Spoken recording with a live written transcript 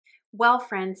Well,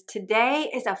 friends, today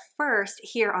is a first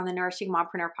here on the Nourishing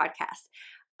Mompreneur podcast.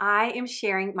 I am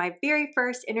sharing my very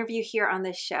first interview here on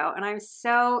this show, and I'm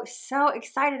so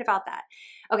excited about that.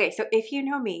 Okay, so if you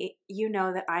know me, you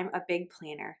know that I'm a big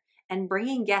planner, and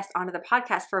bringing guests onto the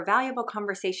podcast for valuable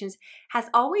conversations has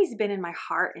always been in my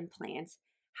heart and plans.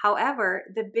 However,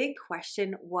 the big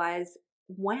question was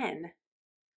when?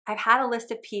 I've had a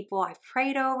list of people I've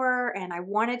prayed over and I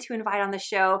wanted to invite on the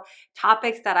show,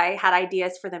 topics that I had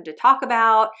ideas for them to talk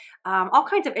about, all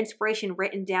kinds of inspiration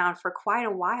written down for quite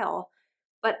a while.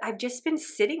 But I've just been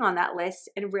sitting on that list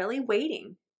and really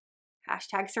waiting.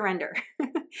 Hashtag surrender.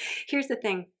 Here's the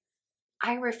thing.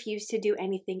 I refuse to do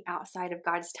anything outside of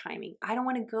God's timing. I don't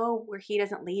want to go where He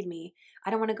doesn't lead me.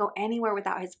 I don't want to go anywhere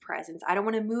without His presence. I don't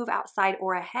want to move outside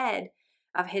or ahead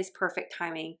of His perfect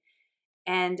timing.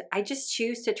 And I just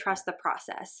choose to trust the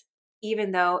process,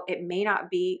 even though it may not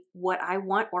be what I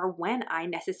want or when I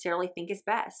necessarily think is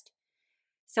best.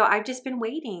 So I've just been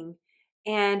waiting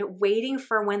and waiting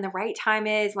for when the right time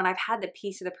is, when I've had the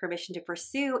peace or the permission to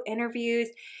pursue interviews.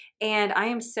 And I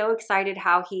am so excited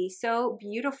how He so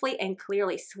beautifully and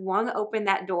clearly swung open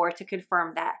that door to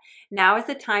confirm that now is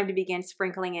the time to begin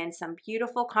sprinkling in some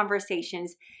beautiful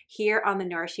conversations here on the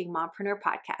Nourishing Mompreneur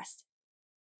podcast.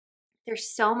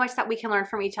 There's so much that we can learn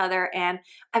from each other, and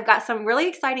I've got some really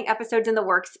exciting episodes in the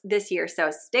works this year, so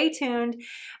stay tuned.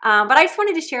 But I just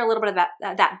wanted to share a little bit of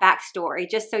that backstory,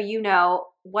 just so you know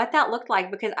what that looked like,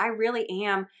 because I really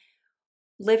am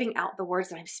living out the words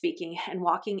that I'm speaking and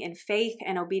walking in faith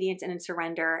and obedience and in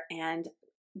surrender and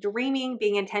dreaming,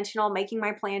 being intentional, making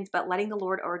my plans, but letting the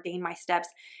Lord ordain my steps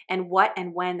and what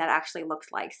and when that actually looks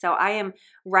like. So I am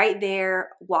right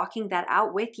there walking that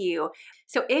out with you.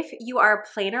 So if you are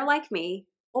a planner like me,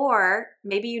 or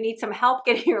maybe you need some help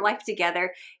getting your life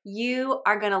together, you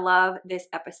are going to love this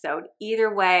episode.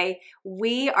 Either way,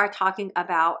 we are talking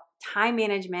about time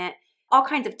management, all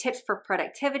kinds of tips for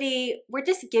productivity. We're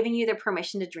just giving you the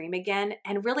permission to dream again.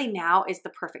 And really now is the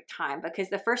perfect time because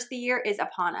the first of the year is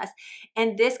upon us.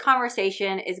 And this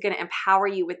conversation is going to empower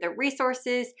you with the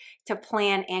resources to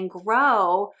plan and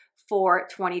grow for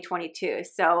 2022.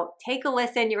 So take a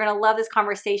listen. You're going to love this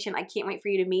conversation. I can't wait for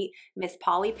you to meet Miss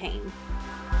Payne.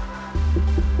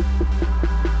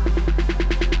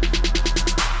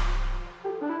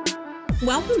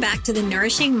 Welcome back to the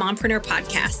Nourishing Mompreneur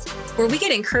podcast, where we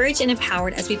get encouraged and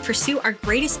empowered as we pursue our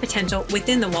greatest potential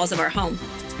within the walls of our home.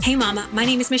 Hey mama, my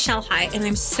name is Michelle Hyatt, and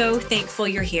I'm so thankful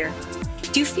you're here.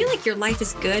 Do you feel like your life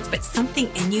is good, but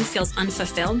something in you feels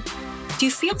unfulfilled? Do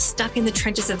you feel stuck in the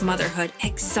trenches of motherhood,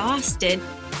 exhausted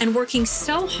and working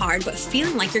so hard, but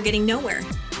feeling like you're getting nowhere?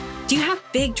 Do you have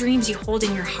big dreams you hold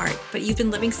in your heart, but you've been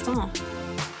living small?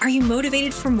 Are you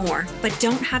motivated for more, but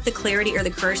don't have the clarity or the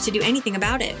courage to do anything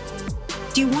about it?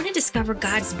 Do you want to discover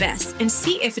God's best and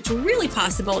see if it's really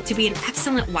possible to be an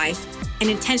excellent wife, an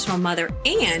intentional mother,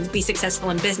 and be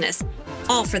successful in business,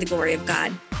 all for the glory of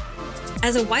God?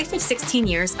 As a wife of 16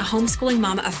 years, a homeschooling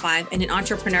mama of 5, and an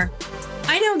entrepreneur,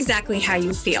 I know exactly how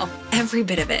you feel, every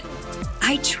bit of it.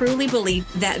 I truly believe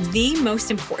that the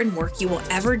most important work you will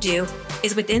ever do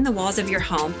is within the walls of your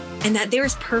home, and that there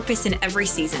is purpose in every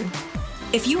season.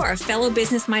 If you are a fellow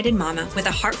business-minded mama with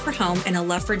a heart for home and a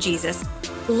love for Jesus,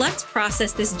 let's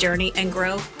process this journey and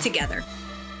grow together.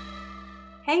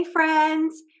 Hey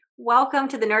friends, welcome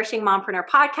to the Nourishing Mompreneur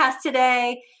podcast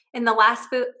today. In the last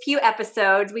few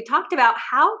episodes, we talked about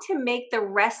how to make the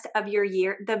rest of your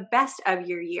year the best of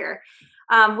your year.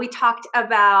 We talked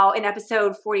about in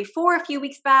episode 44 a few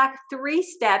weeks back, 3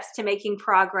 steps to making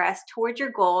progress towards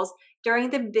your goals during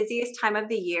the busiest time of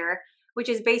the year, which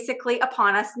is basically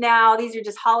upon us now. These are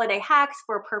just holiday hacks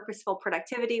for purposeful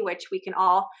productivity, which we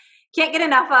can't get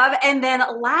enough of. And then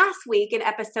last week in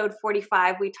episode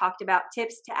 45, we talked about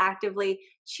tips to actively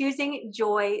choosing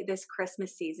joy this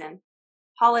Christmas season.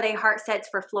 Holiday heart sets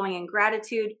for flowing in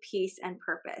gratitude, peace, and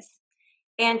purpose.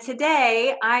 And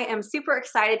today I am super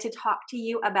excited to talk to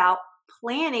you about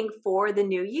planning for the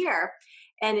new year.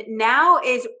 And now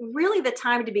is really the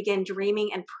time to begin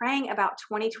dreaming and praying about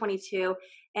 2022.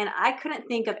 And I couldn't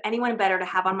think of anyone better to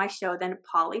have on my show than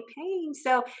Payne.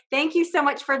 So thank you so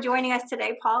much for joining us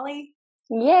today, Polly.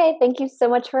 Yay, thank you so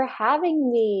much for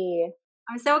having me.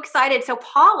 I'm so excited. So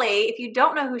Polly, if you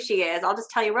don't know who she is, I'll just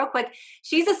tell you real quick.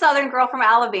 She's a Southern girl from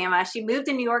Alabama. She moved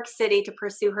to New York City to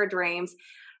pursue her dreams,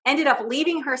 ended up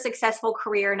leaving her successful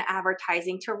career in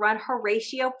advertising to run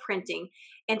Horatio Printing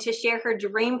and to share her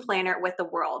dream planner with the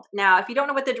world. Now, if you don't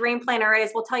know what the dream planner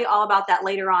is, we'll tell you all about that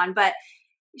later on. But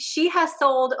She has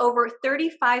sold over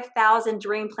 35,000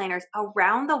 dream planners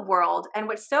around the world. And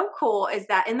what's so cool is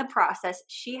that in the process,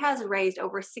 she has raised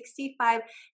over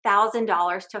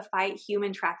 $65,000 to fight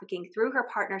human trafficking through her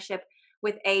partnership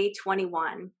with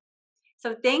A21.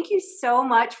 So thank you so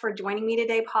much for joining me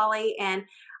today, Polly. And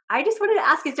I just wanted to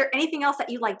ask, is there anything else that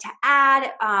you'd like to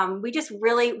add? We just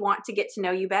really want to get to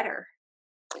know you better.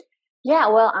 Yeah,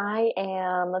 well, I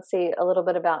am, let's see, a little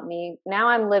bit about me. Now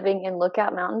I'm living in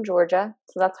Lookout Mountain, Georgia.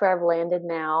 So that's where I've landed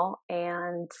now.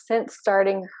 And since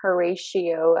starting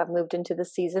Horatio, I've moved into the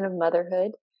season of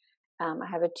motherhood. I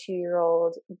have a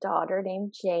 2-year-old daughter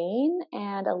named Jane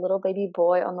and a little baby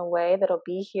boy on the way that'll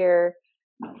be here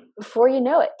before you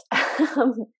know it.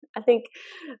 I think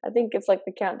it's like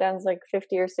the countdown's like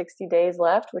 50 or 60 days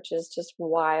left, which is just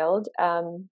wild.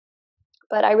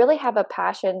 But I really have a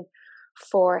passion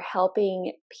for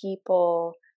helping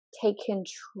people take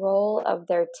control of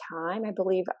their time. I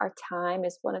believe our time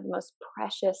is one of the most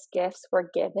precious gifts we're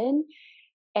given.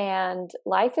 And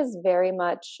life is very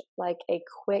much like a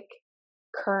quick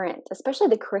current, especially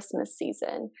the Christmas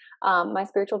season. My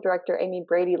spiritual director, Amy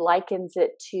Brady, likens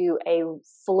it to a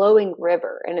flowing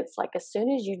river. And it's like as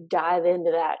soon as you dive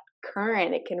into that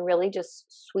current, it can really just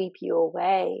sweep you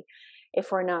away if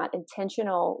we're not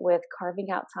intentional with carving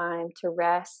out time to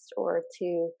rest or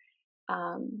to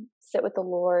sit with the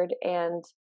Lord. And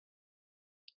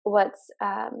what's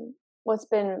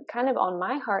been kind of on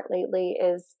my heart lately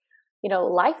is,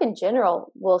 life in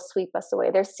general will sweep us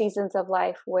away. There's seasons of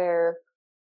life where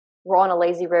we're on a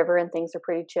lazy river and things are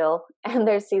pretty chill. And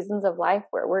there's seasons of life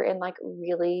where we're in like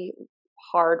really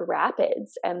hard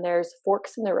rapids and there's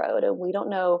forks in the road and we don't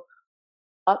know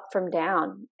up from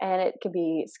down, and it can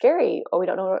be scary, or we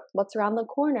don't know what's around the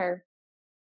corner.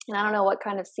 And I don't know what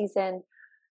kind of season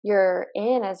you're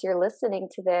in as you're listening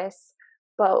to this,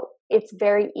 but it's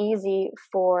very easy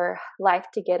for life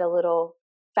to get a little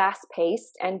fast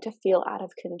paced and to feel out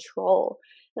of control.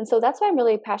 And so that's why I'm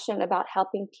really passionate about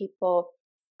helping people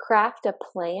craft a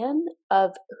plan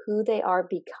of who they are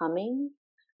becoming.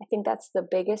 I think that's the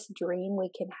biggest dream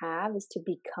we can have, is to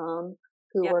become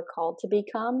who we're called to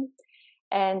become.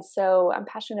 And so I'm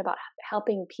passionate about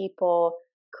helping people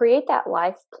create that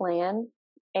life plan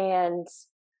and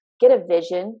get a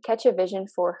vision, catch a vision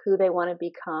for who they want to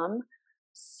become,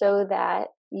 so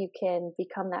that you can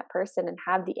become that person and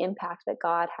have the impact that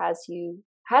God has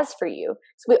for you.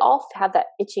 So we all have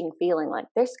that itching feeling like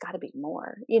there's got to be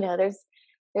more. There's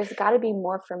got to be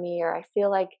more for me, or I feel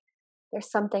like there's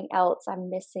something else I'm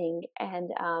missing. And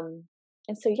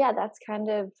so yeah, that's kind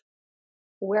of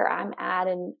where I'm at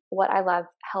and what I love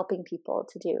helping people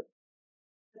to do.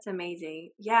 That's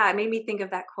amazing. Yeah, it made me think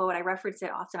of that quote. I reference it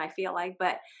often, I feel like,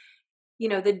 but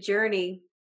the journey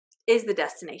is the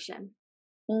destination.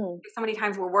 So many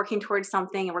times we're working towards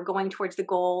something and we're going towards the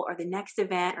goal or the next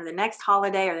event or the next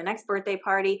holiday or the next birthday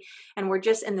party, and we're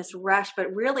just in this rush,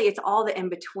 but really it's all the in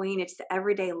between. It's the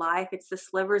everyday life. It's the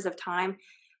slivers of time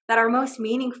that are most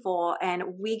meaningful, and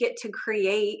we get to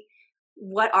create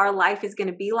what our life is going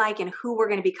to be like and who we're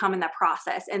going to become in that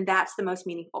process. And that's the most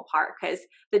meaningful part, because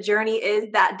the journey is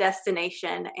that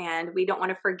destination, and we don't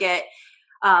want to forget,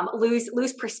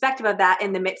 lose perspective of that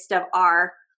in the midst of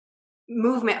our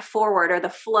movement forward, or the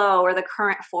flow or the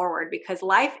current forward, because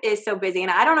life is so busy.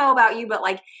 And I don't know about you, but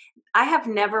like, I have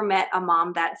never met a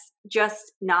mom that's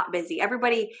just not busy.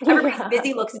 Everybody's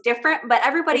busy looks different, but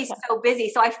everybody's so busy.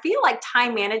 So I feel like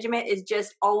time management is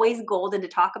just always golden to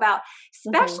talk about,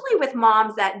 especially with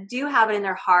moms that do have it in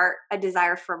their heart, a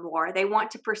desire for more. They want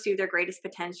to pursue their greatest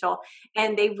potential,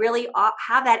 and they really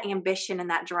have that ambition and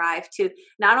that drive to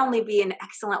not only be an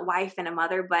excellent wife and a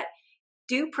mother, but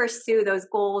do pursue those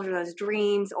goals or those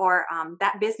dreams, or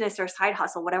that business or side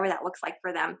hustle, whatever that looks like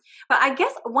for them. But I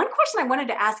guess one question I wanted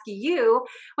to ask you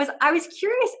was, I was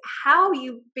curious how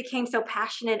you became so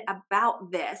passionate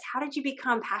about this. How did you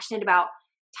become passionate about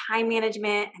time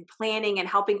management and planning and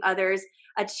helping others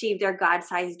achieve their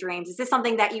God-sized dreams? Is this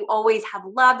something that you always have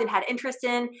loved and had interest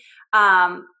in?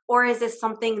 Or is this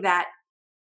something that,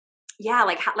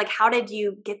 how did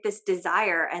you get this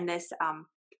desire and this,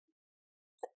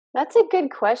 That's a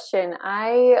good question.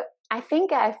 I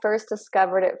think I first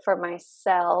discovered it for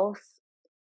myself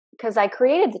because I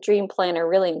created the dream planner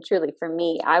really and truly for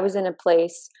me. I was in a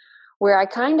place where I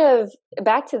kind of,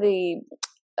 back to the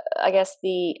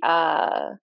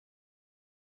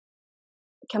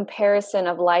comparison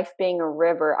of life being a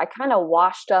river, I kind of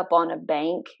washed up on a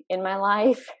bank in my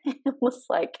life. It was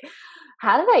like,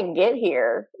 how did I get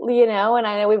here? And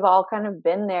I know we've all kind of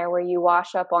been there, where you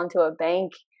wash up onto a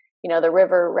bank. The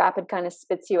river rapid kind of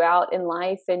spits you out in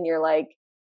life, and you're like,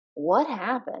 what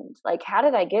happened? Like, how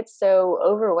did I get so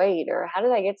overweight, or how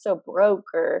did I get so broke,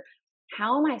 or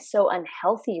how am I so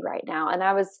unhealthy right now? And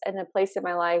I was in a place in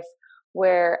my life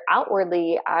where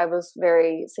outwardly I was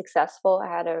very successful.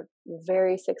 I had a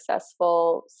very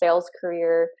successful sales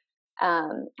career. I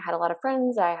had a lot of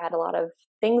friends. I had a lot of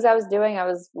things I was doing. I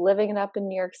was living it up in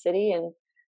New York City,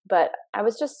 but I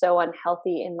was just so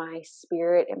unhealthy in my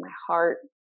spirit, in my heart,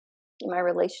 in my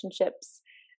relationships,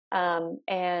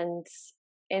 and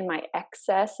in my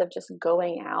excess of just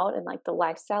going out and like the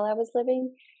lifestyle I was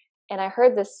living. And I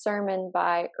heard this sermon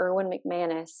by Erwin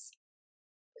McManus,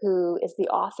 who is the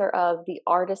author of The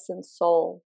Artisan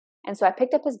Soul. And so I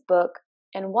picked up his book,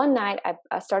 and one night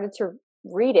I started to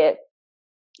read it,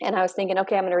 and I was thinking,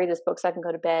 okay, I'm going to read this book so I can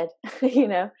go to bed, you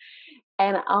know?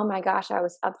 And oh my gosh, I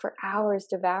was up for hours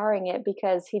devouring it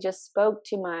because he just spoke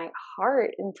to my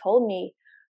heart and told me,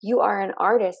 you are an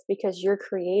artist because you're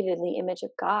created in the image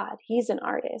of God. He's an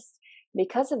artist.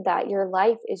 Because of that, your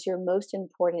life is your most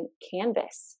important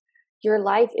canvas. Your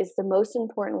life is the most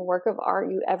important work of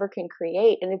art you ever can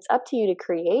create. And it's up to you to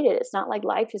create it. It's not like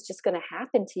life is just going to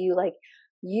happen to you. Like,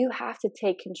 you have to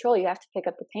take control. You have to pick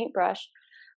up the paintbrush.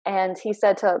 And he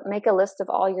said to make a list of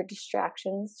all your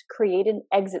distractions, create an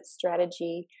exit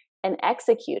strategy, and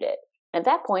execute it. At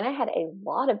that point, I had a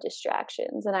lot of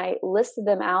distractions, and I listed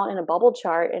them out in a bubble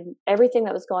chart and everything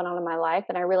that was going on in my life.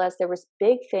 And I realized there was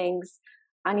big things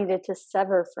I needed to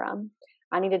sever from.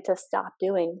 I needed to stop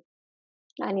doing.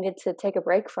 I needed to take a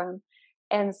break from.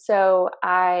 And so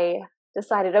I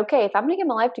decided, okay, if I'm going to get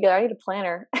my life together, I need a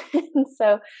planner. And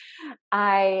so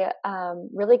I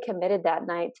really committed that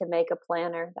night to make a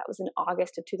planner. That was in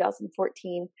August of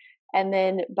 2014. And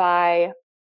then by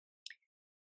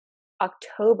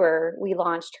October, we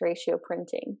launched Horatio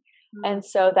Printing. Mm-hmm. And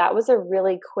so that was a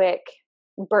really quick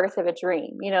birth of a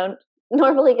dream. You know,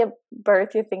 normally give birth,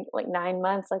 you think like 9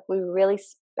 months. Like, we really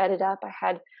sped it up. I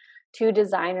had 2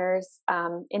 designers,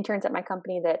 interns at my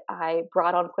company that I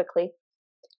brought on quickly.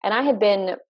 And I had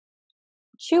been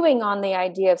chewing on the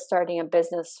idea of starting a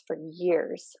business for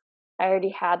years. I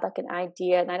already had like an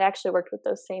idea, and I'd actually worked with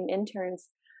those same interns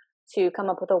to come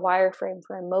up with a wireframe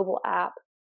for a mobile app.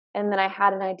 And then I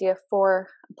had an idea for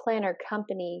a planner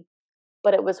company,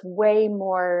 but it was way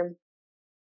more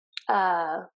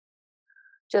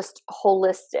just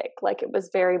holistic. Like, it was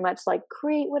very much like,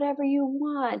 create whatever you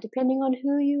want, depending on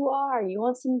who you are. You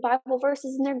want some Bible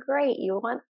verses in there? Great. You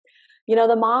want, you know,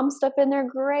 the mom stuff in there?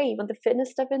 Great. You want the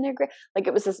fitness stuff in there? Great. Like,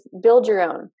 it was this build your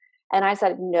own. And I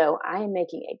said, no, I am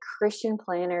making a Christian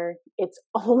planner. It's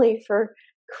only for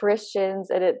Christians,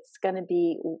 and it's going to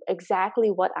be exactly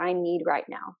what I need right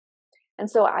now. And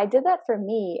so I did that for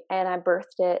me, and I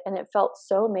birthed it, and it felt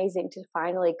so amazing to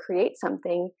finally create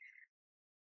something.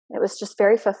 It was just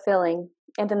very fulfilling.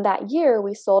 And then that year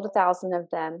we sold 1,000 of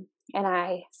them, and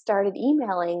I started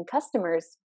emailing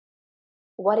customers,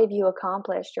 what have you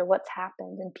accomplished, or what's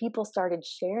happened? And people started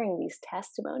sharing these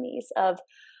testimonies of,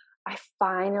 I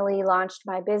finally launched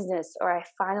my business, or I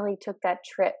finally took that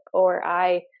trip, or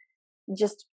I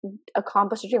just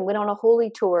accomplished a dream, went on a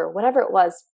holy tour, whatever it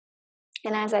was.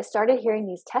 And as I started hearing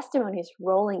these testimonies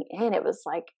rolling in, it was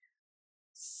like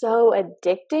so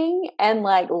addicting and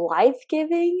like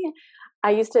life-giving.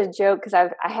 I used to joke, because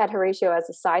I had Horatio as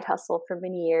a side hustle for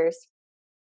many years,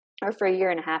 or for a year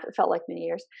and a half. It felt like many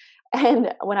years.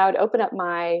 And when I would open up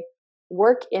my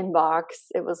work inbox,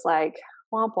 it was like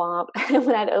womp womp. And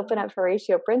when I'd open up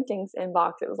Horatio Printing's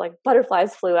inbox, it was like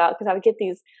butterflies flew out, because I would get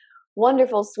these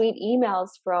wonderful, sweet emails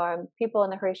from people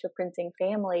in the Horatio Printing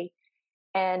family.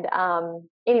 And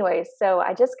anyway, so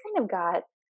I just kind of got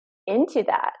into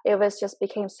that. It was just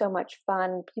became so much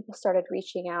fun. People started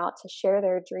reaching out to share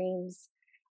their dreams.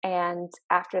 And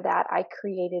after that, I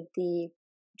created the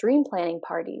dream planning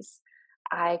parties.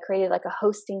 I created like a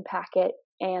hosting packet.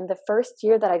 And the first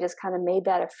year that I just kind of made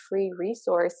that a free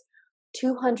resource,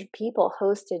 200 people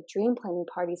hosted dream planning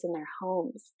parties in their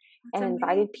homes. That's and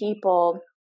invited amazing. People,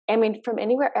 I mean, from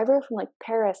anywhere, ever from like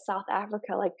Paris, South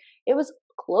Africa, like it was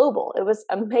global. It was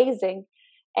amazing.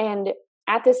 And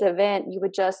at this event, you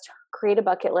would just create a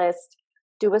bucket list,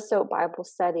 do a soap Bible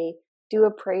study, do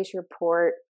a praise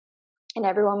report, and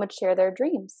everyone would share their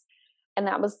dreams. And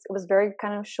it was very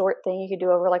kind of short thing you could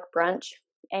do over like brunch.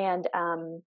 And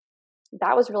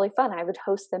that was really fun. I would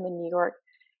host them in New York.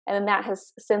 And then that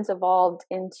has since evolved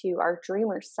into our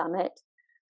Dreamer Summit,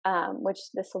 which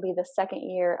this will be the second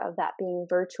year of that being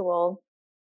virtual.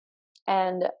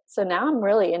 And so now I'm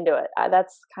really into it.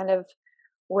 That's kind of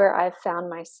where I've found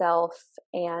myself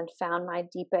and found my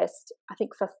deepest, I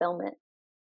think, fulfillment.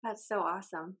 That's so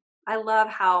awesome. I love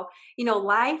how,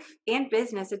 life and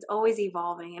business, it's always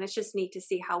evolving. And it's just neat to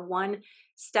see how one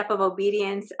step of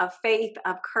obedience, of faith,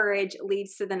 of courage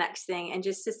leads to the next thing. And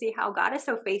just to see how God is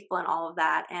so faithful in all of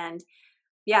that. And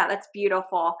yeah, that's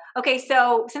beautiful. Okay,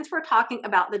 so since we're talking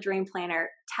about the dream planner,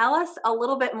 tell us a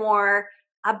little bit more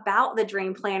about the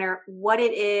dream planner, what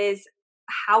it is,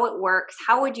 how it works,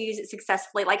 how would you use it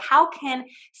successfully? Like, how can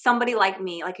somebody like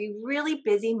me, like a really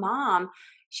busy mom,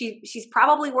 she's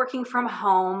probably working from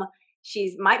home,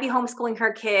 she's might be homeschooling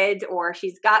her kids, or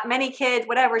she's got many kids,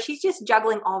 whatever. She's just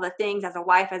juggling all the things as a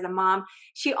wife, as a mom.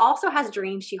 She also has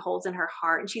dreams she holds in her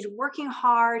heart, and she's working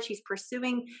hard. She's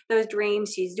pursuing those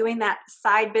dreams. She's doing that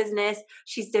side business.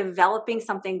 She's developing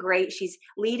something great. She's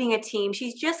leading a team.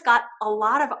 She's just got a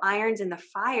lot of irons in the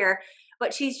fire,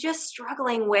 but she's just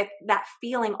struggling with that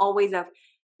feeling always of,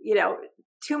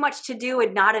 too much to do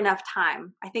and not enough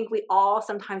time. I think we all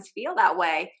sometimes feel that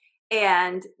way.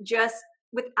 And just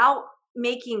without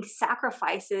making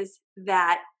sacrifices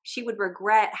that she would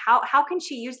regret, how can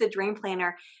she use the dream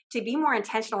planner to be more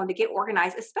intentional and to get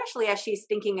organized, especially as she's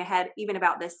thinking ahead even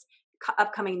about this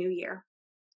upcoming new year?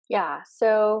 Yeah,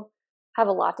 so I have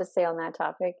a lot to say on that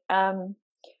topic. But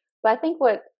I think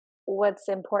what's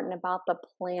important about the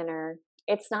planner,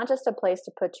 it's not just a place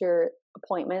to put your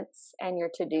appointments and your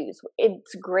to-dos.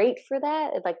 It's great for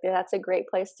that. Like, that's a great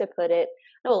place to put it.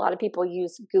 I know a lot of people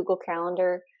use Google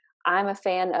Calendar. I'm a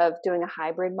fan of doing a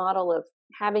hybrid model of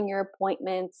having your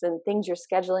appointments and things you're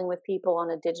scheduling with people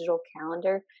on a digital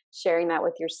calendar, sharing that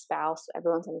with your spouse. So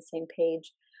everyone's on the same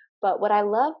page. But what I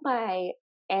love my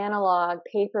analog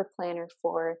paper planner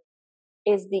for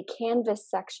is the canvas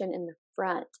section in the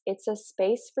front. It's a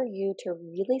space for you to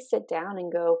really sit down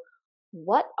and go,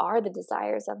 what are the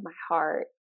desires of my heart?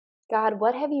 God,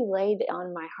 what have you laid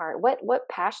on my heart? What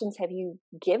passions have you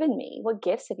given me? What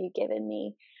gifts have you given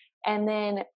me? And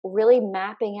then really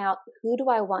mapping out, who do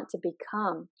I want to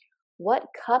become? What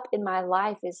cup in my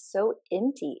life is so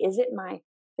empty? Is it my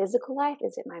physical life?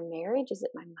 Is it my marriage? Is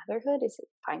it my motherhood? Is it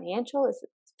financial? Is it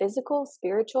physical,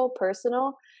 spiritual,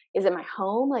 personal? Is it my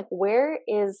home? Like, where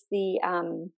is the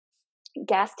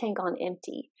gas tank on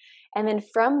empty? And then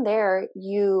from there,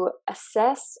 you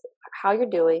assess how you're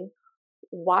doing.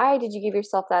 Why did you give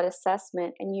yourself that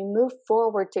assessment? And you move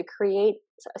forward to create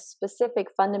a specific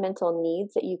fundamental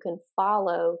needs that you can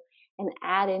follow and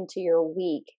add into your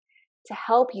week to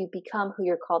help you become who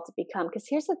you're called to become. Because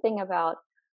here's the thing about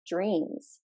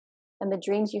dreams and the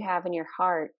dreams you have in your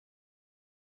heart.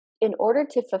 In order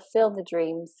to fulfill the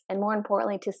dreams, and more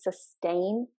importantly, to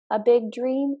sustain a big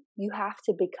dream, you have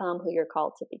to become who you're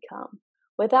called to become.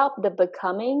 Without the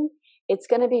becoming, it's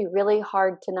going to be really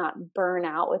hard to not burn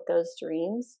out with those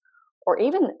dreams, or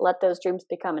even let those dreams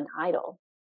become an idol.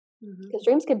 Because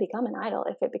dreams can become an idol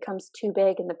if it becomes too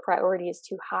big and the priority is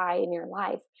too high in your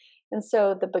life. And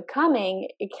so the becoming,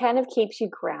 it kind of keeps you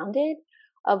grounded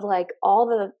of like all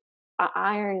the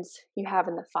irons you have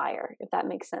in the fire, if that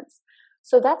makes sense.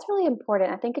 So that's really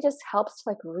important. I think it just helps to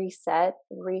like reset,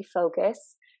 refocus.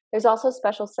 There's also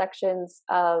special sections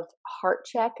of heart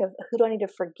check of who do I need to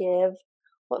forgive,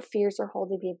 what fears are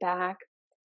holding me back,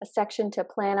 a section to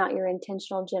plan out your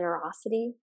intentional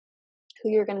generosity, who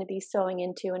you're going to be sowing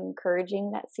into and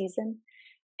encouraging that season.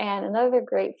 And another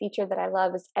great feature that I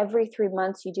love is every 3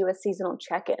 months you do a seasonal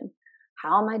check-in.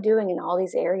 How am I doing in all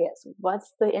these areas?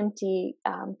 What's the empty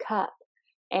cup?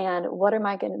 And what am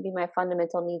I going to be my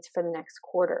fundamental needs for the next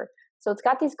quarter? So it's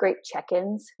got these great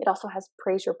check-ins. It also has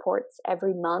praise reports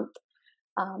every month.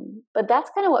 But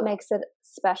that's kind of what makes it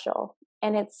special.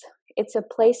 And it's a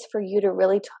place for you to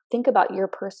really think about your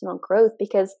personal growth,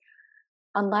 because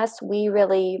unless we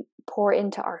really pour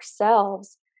into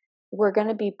ourselves, we're going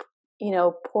to be,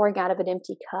 pouring out of an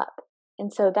empty cup.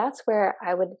 And so that's where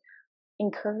I would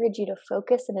encourage you to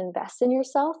focus and invest in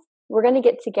yourself. We're going to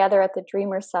get together at the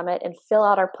Dreamer Summit and fill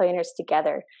out our planners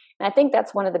together. And I think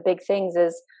that's one of the big things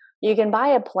is you can buy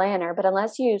a planner, but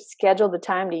unless you schedule the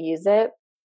time to use it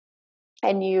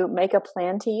and you make a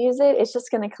plan to use it, it's just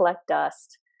going to collect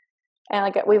dust. And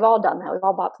like we've all done that. We've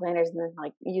all bought planners and then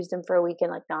like used them for a week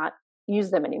and like not use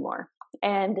them anymore.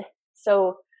 And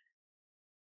so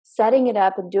setting it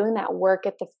up and doing that work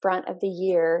at the front of the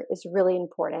year is really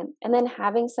important. And then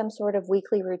having some sort of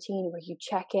weekly routine where you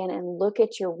check in and look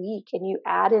at your week and you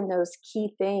add in those key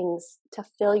things to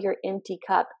fill your empty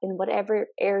cup in whatever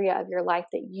area of your life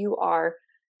that you are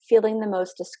feeling the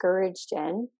most discouraged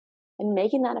in, and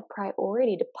making that a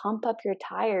priority to pump up your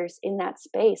tires in that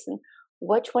space. And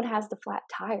which one has the flat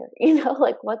tire?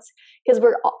 Because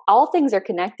all things are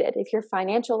connected. If your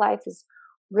financial life is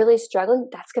really struggling,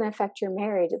 that's going to affect your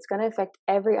marriage. It's going to affect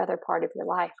every other part of your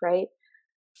life, right?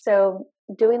 So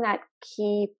doing that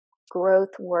key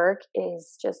growth work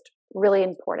is just really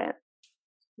important.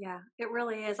 Yeah, it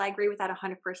really is. I agree with that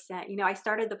 100%. I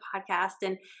started the podcast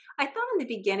and I thought in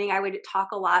the beginning I would talk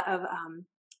a lot of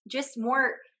just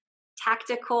more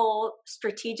tactical,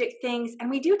 strategic things. And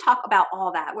we do talk about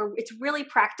all that where it's really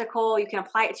practical. You can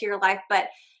apply it to your life, but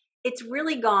it's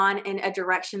really gone in a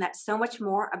direction that's so much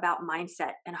more about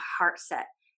mindset and heart set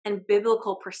and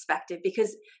biblical perspective,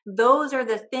 because those are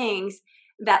the things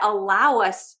that allow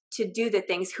us to do the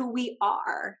things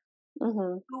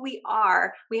Mm-hmm. who we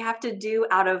are, we have to do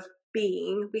out of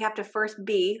being. We have to first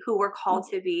be who we're called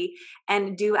to be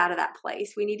and do out of that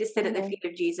place. We need to sit at the Mm-hmm. feet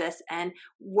of Jesus and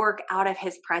work out of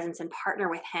his presence and partner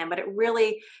with him. But it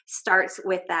really starts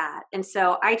with that. And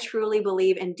so I truly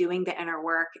believe in doing the inner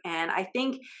work. And I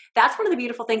think that's one of the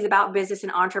beautiful things about business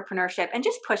and entrepreneurship and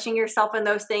just pushing yourself in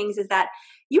those things is that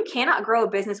you cannot grow a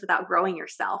business without growing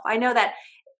yourself. I know that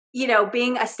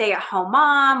being a stay-at-home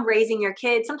mom, raising your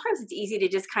kids, sometimes it's easy to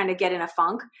just kind of get in a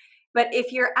funk. But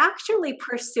if you're actually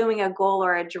pursuing a goal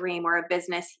or a dream or a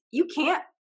business, you can't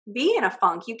be in a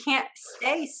funk. You can't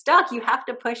stay stuck. You have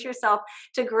to push yourself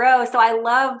to grow. So I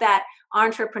love that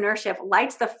entrepreneurship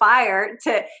lights the fire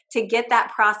to get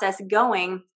that process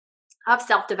going of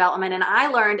self-development. And I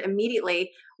learned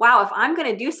immediately, wow, if I'm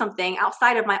going to do something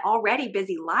outside of my already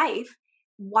busy life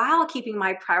while keeping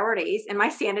my priorities and my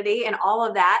sanity and all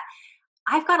of that,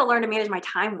 I've got to learn to manage my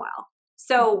time well.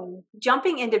 So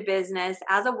jumping into business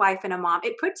as a wife and a mom,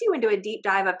 it puts you into a deep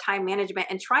dive of time management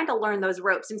and trying to learn those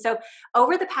ropes. And so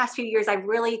over the past few years, I've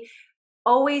really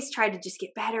always tried to just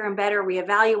get better and better,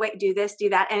 reevaluate, do this, do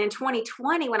that. And in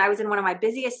 2020, when I was in one of my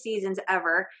busiest seasons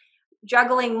ever,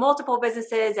 juggling multiple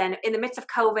businesses and in the midst of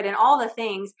COVID and all the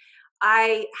things,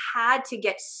 I had to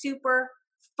get super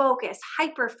focused,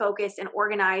 hyper focused and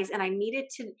organized. And I needed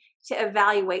to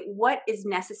evaluate what is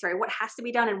necessary, what has to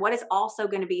be done, and what is also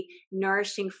going to be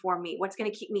nourishing for me, what's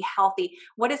going to keep me healthy,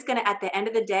 what is going to, at the end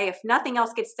of the day, if nothing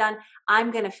else gets done,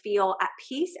 I'm going to feel at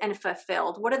peace and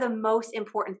fulfilled. What are the most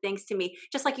important things to me?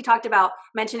 Just like you talked about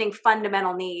mentioning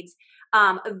fundamental needs.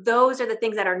 Those are the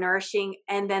things that are nourishing.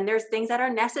 And then there's things that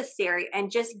are necessary and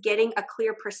just getting a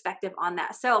clear perspective on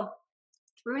that. So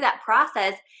through that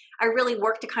process, I really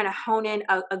worked to kind of hone in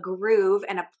a groove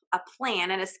and a plan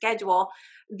and a schedule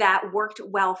that worked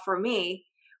well for me.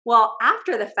 Well,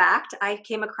 after the fact, I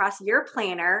came across your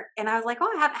planner and I was like,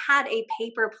 oh, I haven't had a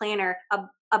paper planner,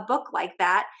 a book like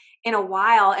that in a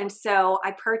while. And so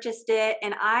I purchased it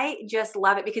and I just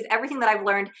love it because everything that I've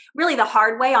learned really the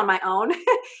hard way on my own,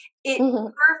 it Mm-hmm.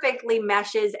 perfectly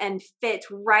meshes and fits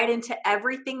right into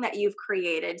everything that you've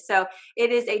created. So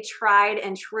it is a tried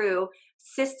and true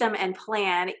system and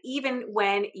plan, even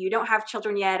when you don't have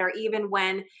children yet, or even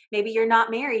when maybe you're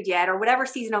not married yet, or whatever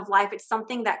season of life. It's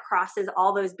something that crosses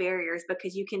all those barriers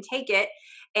because you can take it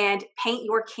and paint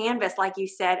your canvas, like you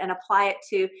said, and apply it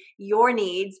to your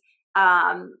needs,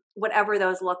 whatever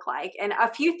those look like. And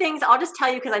a few things I'll just tell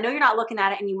you because I know you're not looking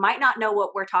at it and you might not know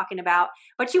what we're talking about,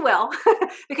 but you will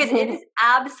because it is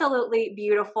absolutely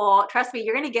beautiful. Trust me,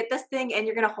 you're going to get this thing and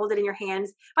you're going to hold it in your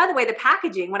hands. By the way, the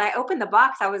packaging, when I opened the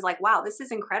box, I was like, wow, this is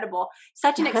incredible.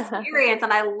 Such an experience.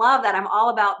 And I love that. I'm all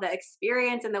about the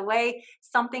experience and the way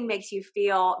something makes you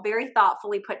feel, very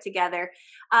thoughtfully put together.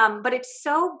 But it's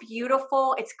so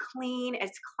beautiful. It's clean.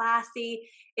 It's classy.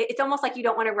 It's almost like you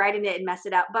don't want to write in it and mess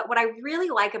it up. But what I really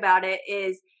like about it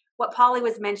is what Polly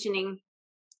was mentioning.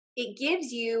 It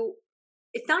gives you,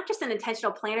 it's not just an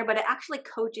intentional planner, but it actually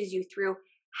coaches you through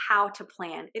how to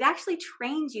plan. It actually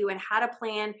trains you in how to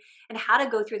plan and how to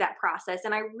go through that process.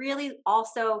 And I really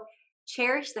also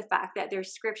cherish the fact that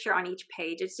there's scripture on each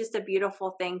page. It's just a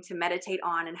beautiful thing to meditate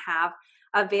on and have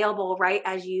available right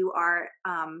as you are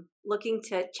looking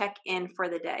to check in for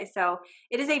the day. So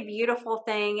it is a beautiful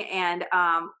thing, and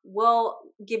we'll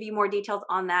give you more details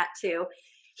on that too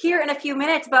here in a few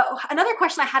minutes. But another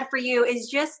question I had for you is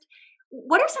just,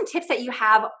 what are some tips that you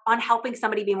have on helping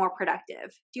somebody be more productive?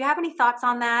 Do you have any thoughts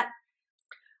on that?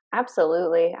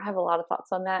 Absolutely. I have a lot of thoughts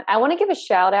on that. I want to give a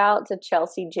shout out to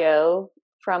Chelsea Joe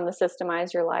from the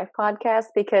Systemize Your Life podcast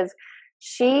because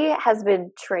she has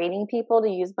been training people to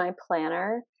use my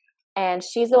planner, and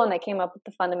she's the one that came up with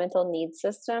the fundamental needs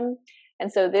system.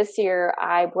 And so this year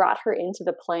I brought her into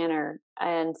the planner,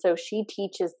 and so she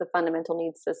teaches the fundamental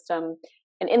needs system.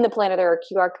 And in the planner there are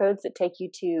QR codes that take you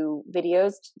to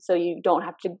videos so you don't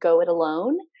have to go it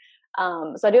alone.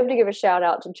 So I do have to give a shout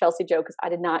out to Chelsea Joe because I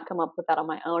did not come up with that on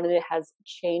my own, and it has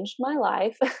changed my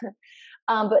life.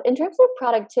 But in terms of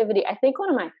productivity, I think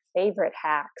one of my favorite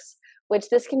hacks, which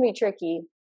this can be tricky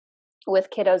with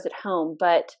kiddos at home,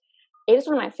 but it is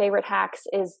one of my favorite hacks,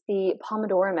 is the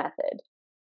Pomodoro method.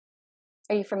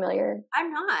 Are you familiar?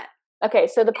 I'm not. Okay,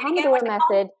 so the And again, Pomodoro what's it called?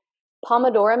 method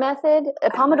Pomodoro method. I will.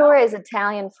 Pomodoro is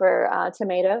Italian for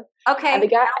tomato. Okay, The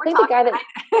guy, now I we're think the guy talking.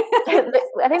 that,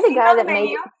 I I think the see it guy on that the made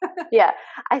menu. it, yeah,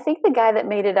 I think the guy that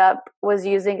made it up was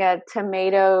using a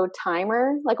tomato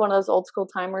timer, like one of those old school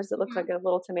timers that looks like Mhm. a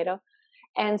little tomato.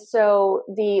 And so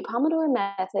the Pomodoro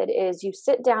method is you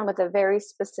sit down with a very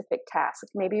specific task.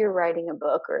 Like maybe you're writing a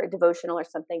book or a devotional or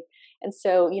something. And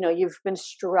so, you've been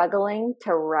struggling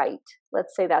to write.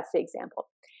 Let's say that's the example.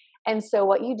 And so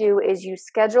what you do is you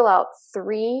schedule out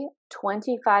 3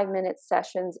 25-minute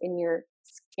sessions in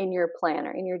your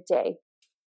planner, in your day.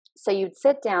 So you'd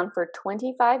sit down for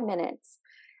 25 minutes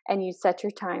and you set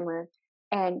your timer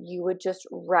and you would just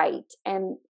write.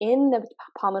 And in the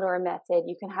Pomodoro method,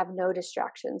 you can have no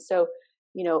distractions. So,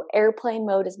 airplane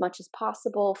mode as much as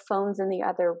possible, phones in the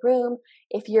other room.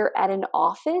 If you're at an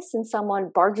office and someone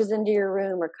barges into your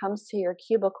room or comes to your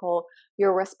cubicle,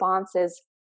 your response is,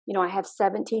 I have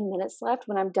 17 minutes left.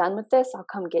 When I'm done with this, I'll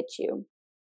come get you.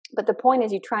 But the point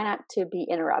is you try not to be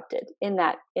interrupted in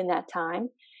that time.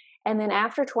 And then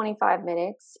after 25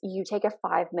 minutes, you take a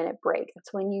 5-minute break.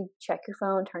 That's when you check your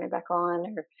phone, turn it back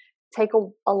on, or take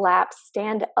a lap,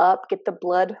 stand up, get the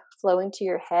blood flowing to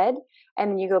your head,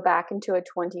 and then you go back into a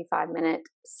 25-minute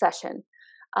session.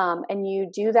 And you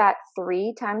do that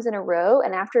 3 times in a row.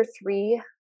 And after 3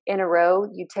 in a row,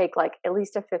 you take like at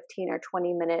least a 15 or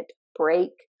 20-minute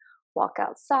break, walk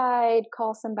outside,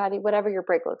 call somebody, whatever your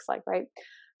break looks like, right?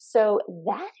 So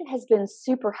that has been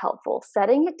super helpful.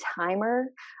 Setting a timer.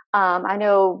 I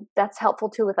know that's helpful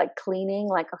too with like cleaning,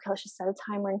 like, okay, let's just set a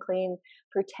timer and clean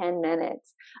for 10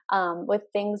 minutes. With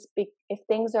things, if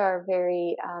things are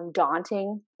very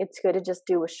daunting, it's good to just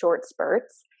do with short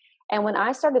spurts. And when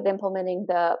I started implementing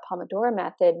the Pomodoro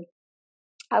method,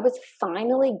 I was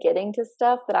finally getting to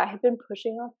stuff that I had been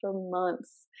pushing off for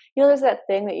months. There's that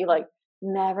thing that you like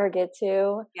never get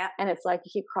to. Yeah. And it's like you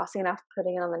keep crossing it off,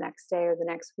 putting it on the next day or the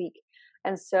next week.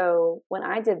 And so when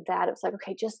I did that, it was like,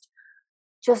 okay, just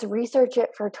research it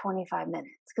for 25 minutes.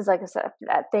 Because like I said,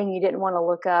 that thing you didn't want to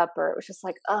look up, or it was just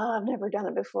like, oh, I've never done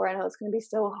it before. I know it's going to be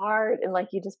so hard. And like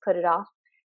you just put it off.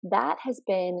 That has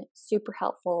been super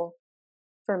helpful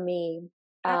for me.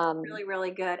 That's really, really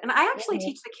good. And I actually Mhm,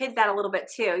 teach the kids that a little bit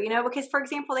too, because for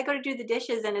example, they go to do the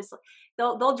dishes and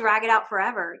they'll drag it out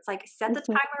forever. It's like set the mhm,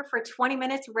 timer for 20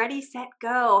 minutes, ready, set,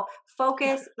 go.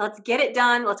 Focus, let's get it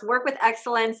done. Let's work with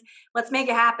excellence. Let's make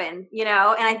it happen. And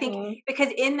I think mhm. because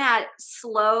in that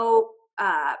slow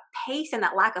pace and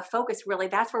that lack of focus, really,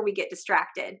 that's where we get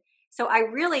distracted. So I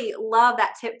really love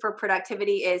that tip for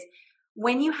productivity is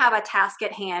when you have a task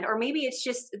at hand, or maybe it's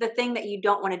just the thing that you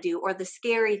don't want to do, or the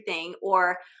scary thing,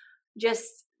 or just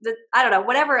I don't know,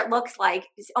 whatever it looks like,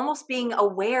 it's almost being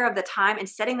aware of the time and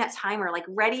setting that timer, like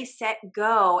ready, set,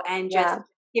 go, and just Yeah.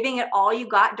 giving it all you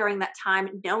got during that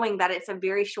time, knowing that it's a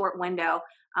very short window,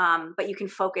 but you can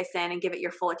focus in and give it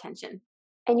your full attention.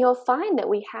 And you'll find that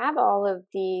we have all of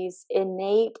these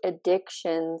innate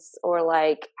addictions or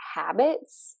like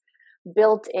habits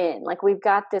built in. Like we've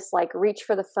got this like reach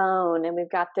for the phone, and we've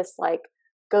got this like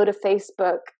go to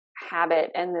Facebook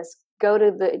habit, and this go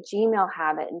to the Gmail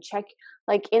habit and check,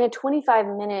 like in a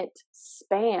 25-minute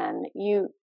span, you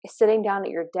sitting down at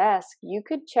your desk, you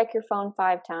could check your phone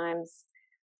 5 times.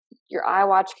 Your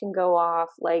iWatch can go off.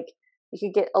 Like you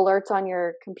could get alerts on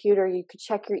your computer. You could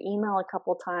check your email a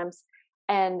couple times.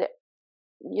 And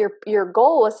your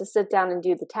goal was to sit down and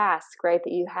do the task, right,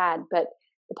 that you had. But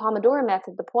the Pomodoro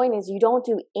method, the point is you don't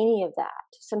do any of that.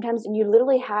 Sometimes you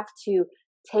literally have to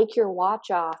take your watch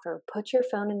off or put your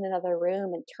phone in another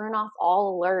room and turn off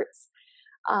all alerts.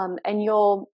 And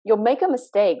you'll make a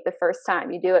mistake the first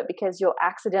time you do it, because you'll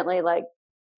accidentally like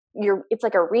it's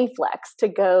like a reflex to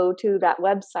go to that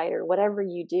website or whatever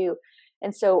you do.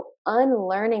 And so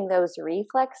unlearning those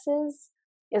reflexes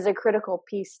is a critical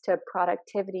piece to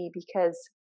productivity, because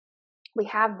we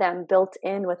have them built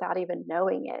in without even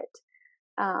knowing it.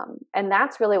 And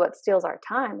that's really what steals our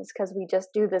time, is because we just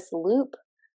do this loop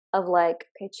of like,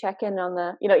 okay, check in on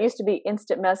it used to be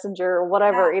instant messenger or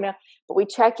whatever, but we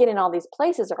check in all these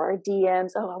places, or our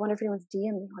DMs. Oh, I wonder if anyone's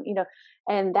DMing,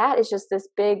 and that is just this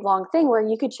big long thing where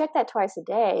you could check that twice a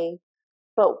day,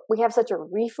 but we have such a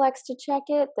reflex to check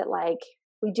it that like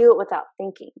we do it without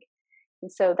thinking.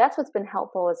 And so that's what's been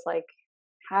helpful, is like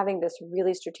having this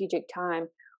really strategic time.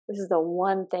 This is the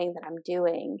one thing that I'm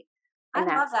doing, I and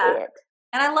love that's that. it.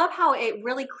 And I love how it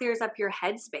really clears up your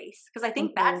headspace, because I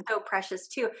think that's Hmm. so precious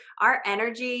too. Our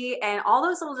energy and all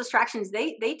those little distractions,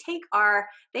 they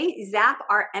zap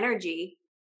our energy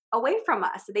away from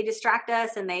us. They distract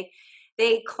us and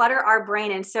they clutter our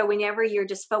brain. And so whenever you're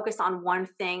just focused on one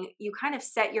thing, you kind of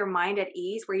set your mind at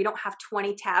ease where you don't have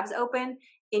 20 tabs open.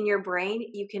 in your brain,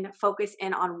 you can focus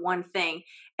in on one thing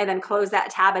and then close that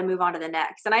tab and move on to the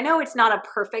next. And I know it's not a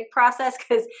perfect process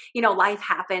because, life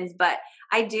happens, but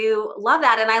I do love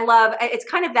that. And I love, it's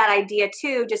kind of that idea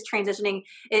too, just transitioning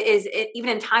is even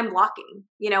in time blocking,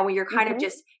 when you're kind of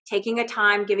just taking a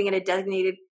time, giving it a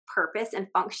designated purpose and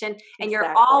function, and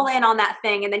you're all in on that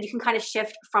thing. And then you can kind of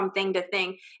shift from thing to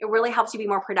thing. It really helps you be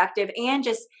more productive and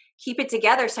just keep it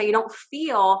together so you don't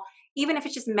feel, even if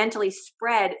it's just mentally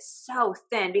spread so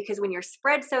thin, because when you're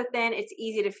spread so thin, it's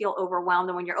easy to feel overwhelmed.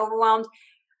 And when you're overwhelmed,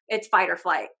 it's fight or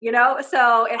flight,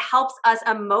 So it helps us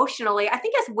emotionally. I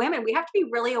think as women, we have to be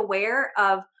really aware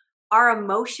of our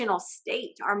emotional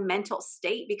state, our mental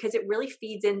state, because it really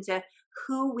feeds into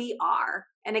who we are.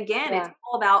 And again, it's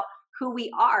all about who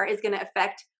we are is going to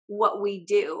affect what we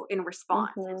do in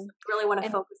response. So I really want to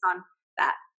focus on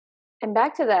that. And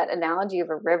back to that analogy of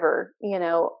a river,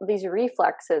 these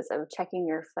reflexes of checking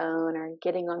your phone or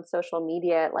getting on social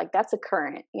media, like that's a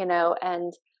current,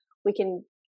 and we can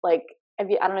I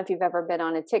don't know if you've ever been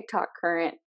on a TikTok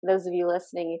current. Those of you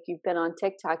listening, if you've been on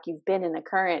TikTok, you've been in a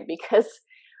current, because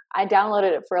I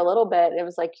downloaded it for a little bit. It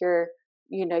was like you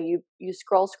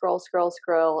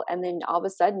scroll, and then all of a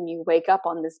sudden you wake up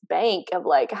on this bank of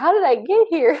like, how did I get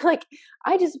here?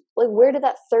 Where did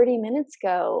that 30 minutes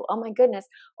go? Oh my goodness.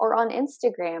 Or on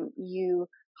Instagram, you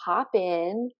hop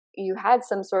in, you had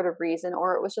some sort of reason,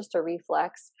 or it was just a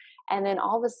reflex. And then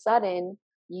all of a sudden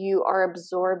you are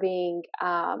absorbing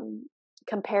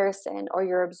comparison, or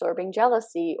you're absorbing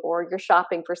jealousy, or you're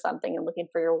shopping for something and looking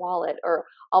for your wallet, or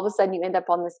all of a sudden you end up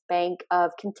on this bank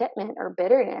of contentment or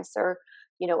bitterness or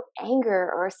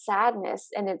anger or sadness.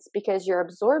 And it's because you're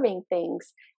absorbing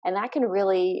things, and that can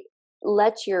really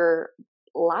let your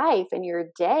life and your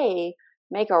day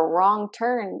make a wrong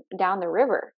turn down the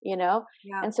river.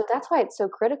 And so that's why it's so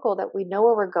critical that we know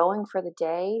where we're going for the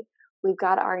day. We've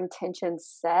got our intentions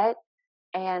set.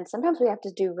 And sometimes we have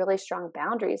to do really strong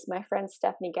boundaries. My friend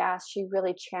Stephanie Gass, she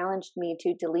really challenged me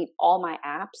to delete all my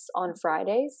apps on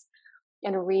Fridays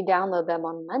and re-download them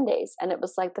on Mondays. And it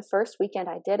was like the first weekend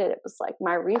I did it, it was like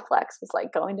my reflex was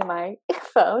like going to my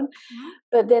phone.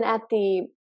 But then at the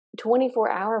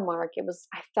 24-hour mark,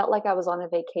 I felt like I was on a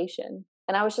vacation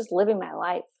and I was just living my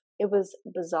life. It was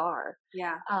bizarre.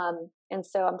 Yeah. And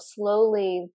so I'm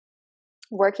slowly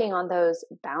working on those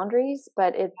boundaries,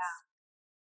 but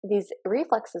these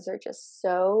reflexes are just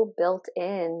so built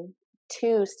in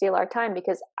to steal our time,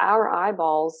 because our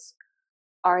eyeballs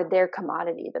are their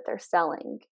commodity that they're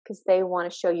selling, because they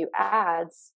want to show you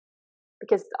ads,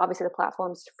 because obviously the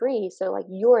platform's free. So like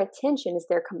your attention is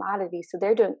their commodity. So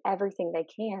they're doing everything they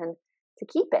can to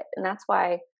keep it. And that's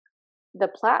why the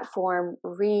platform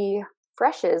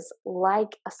refreshes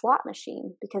like a slot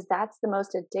machine, because that's the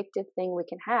most addictive thing we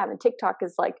can have. And TikTok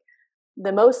is like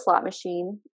the most slot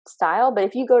machine style. But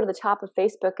if you go to the top of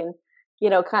Facebook and,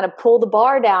 kind of pull the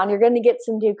bar down, you're going to get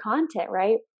some new content,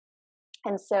 right?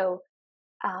 And so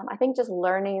I think just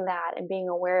learning that and being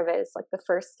aware of it is like the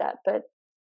first step, but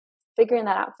figuring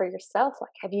that out for yourself.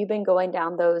 Like, have you been going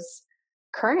down those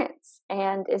currents,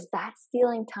 and is that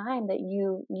stealing time that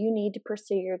you need to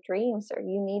pursue your dreams, or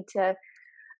you need to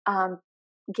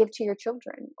give to your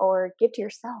children or give to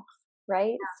yourself,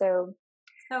 right? Yeah.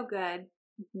 So good.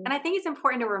 And I think it's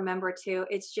important to remember too,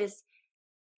 it's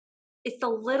the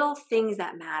little things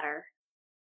that matter.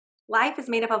 Life is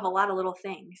made up of a lot of little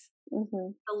things.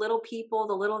 The little people,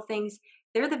 the little things,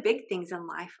 they're the big things in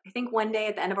life. I think one day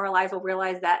at the end of our lives, we'll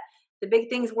realize that the big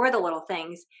things were the little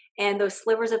things, and those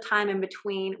slivers of time in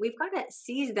between, we've got to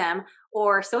seize them,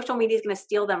 or social media is going to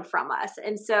steal them from us.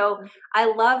 And so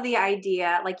I love the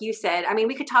idea, like you said, I mean,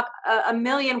 we could talk a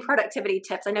million productivity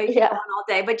tips. I know you can go on all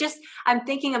day, but just, I'm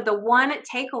thinking of the one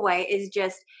takeaway is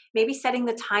just maybe setting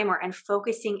the timer and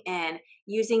focusing in,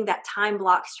 using that time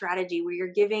block strategy where you're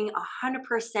giving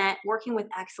 100%, working with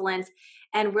excellence,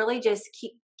 and really just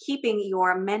keeping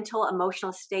your mental,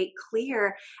 emotional state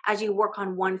clear as you work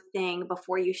on one thing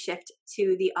before you shift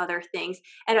to the other things.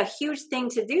 And a huge thing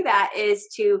to do that is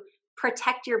to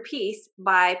protect your peace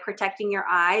by protecting your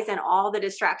eyes and all the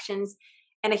distractions.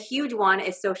 And a huge one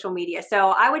is social media. So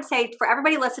I would say for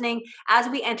everybody listening, as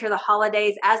we enter the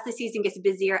holidays, as the season gets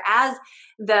busier, as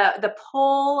the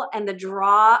pull and the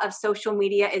draw of social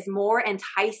media is more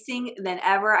enticing than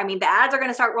ever. I mean, the ads are going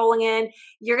to start rolling in.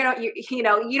 You don't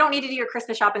need to do your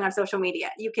Christmas shopping on social media.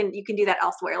 You can do that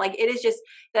elsewhere. Like, it is just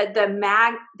that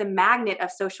the magnet of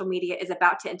social media is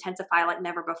about to intensify like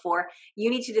never before.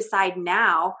 You need to decide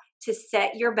now to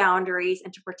set your boundaries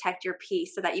and to protect your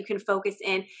peace so that you can focus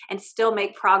in and still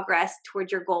make progress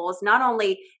towards your goals, not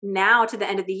only now to the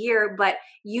end of the year, but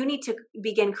you need to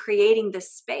begin creating the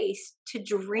space to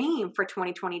dream for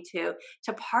 2022,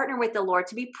 to partner with the Lord,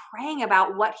 to be praying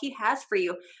about what he has for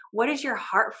you. What is your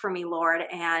heart for me, Lord?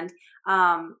 And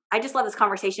I just love this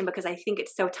conversation because I think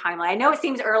it's so timely. I know it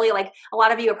seems early, like a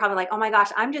lot of you are probably like, oh my gosh,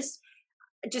 I'm just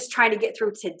trying to get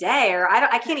through today, or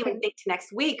I can't even think to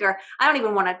next week, or I don't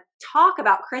even want to talk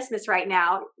about Christmas right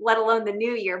now, let alone the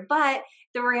new year. But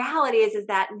the reality is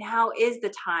that now is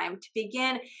the time to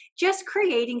begin just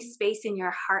creating space in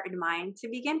your heart and mind to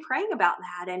begin praying about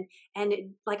that. And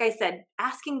like I said,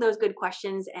 asking those good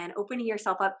questions and opening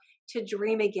yourself up to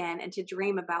dream again and to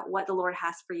dream about what the Lord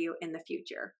has for you in the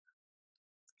future.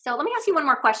 So let me ask you one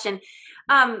more question.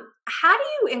 How do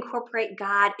you incorporate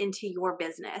God into your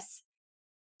business?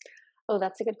 Oh,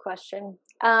 that's a good question.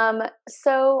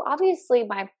 So obviously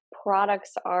my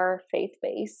products are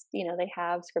faith-based. They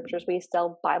have scriptures. We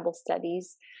sell Bible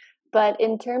studies. But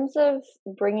in terms of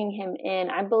bringing him in,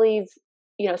 I believe,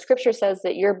 scripture says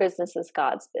that your business is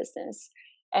God's business.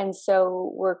 And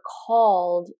so we're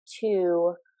called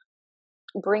to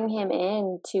bring him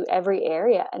into every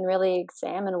area and really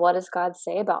examine what does God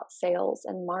say about sales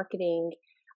and marketing.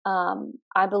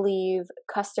 I believe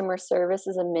customer service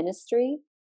is a ministry.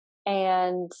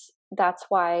 And that's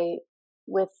why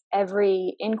with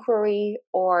every inquiry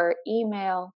or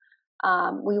email,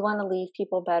 we want to leave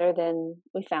people better than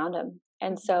we found them.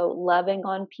 And so loving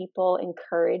on people,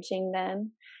 encouraging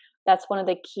them, that's one of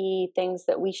the key things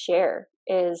that we share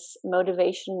is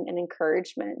motivation and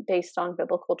encouragement based on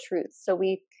biblical truth. So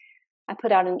I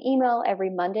put out an email every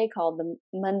Monday called the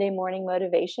Monday Morning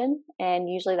Motivation, and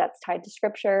usually that's tied to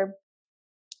scripture.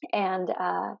 And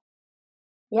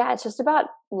yeah, it's just about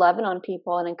loving on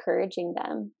people and encouraging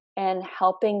them and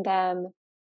helping them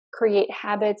create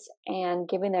habits and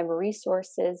giving them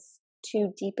resources to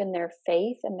deepen their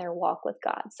faith and their walk with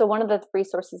God. So one of the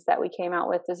resources that we came out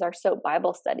with is our SOAP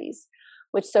Bible studies,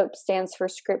 which SOAP stands for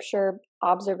Scripture,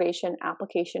 Observation,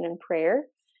 Application, and Prayer.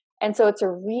 And so it's a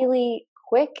really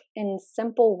quick and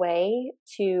simple way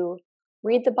to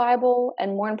read the Bible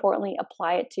and, more importantly,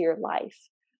 apply it to your life.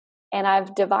 And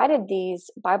I've divided these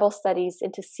Bible studies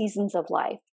into seasons of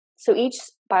life. So each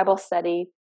Bible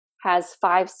study has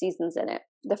 5 seasons in it.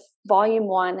 The volume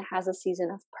 1 has a season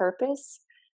of purpose,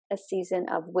 a season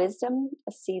of wisdom,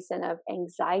 a season of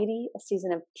anxiety, a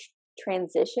season of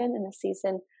transition, and a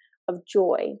season of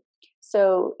joy.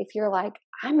 So if you're like,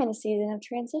 I'm in a season of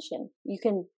transition, you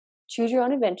can choose your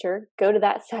own adventure, go to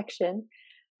that section,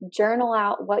 journal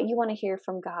out what you want to hear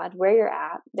from God, where you're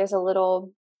at. There's a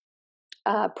little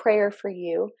prayer for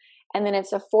you. And then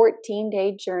it's a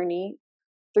 14-day journey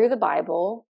through the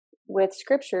Bible with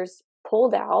scriptures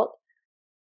pulled out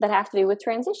that have to do with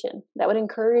transition, that would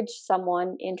encourage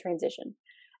someone in transition.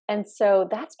 And so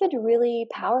that's been really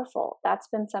powerful. That's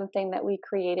been something that we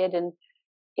created, and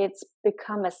it's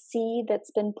become a seed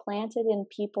that's been planted in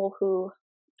people who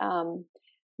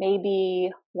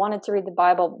maybe wanted to read the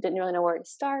Bible, didn't really know where to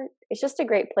start. It's just a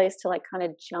great place to kind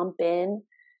of jump in,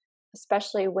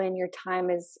 especially when your time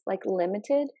is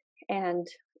limited, and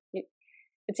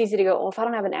it's easy to go, well, if I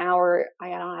don't have an hour, I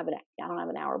don't have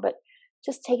an hour. But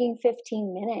just taking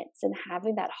 15 minutes and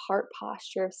having that heart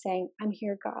posture of saying, I'm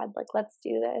here, God, let's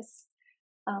do this.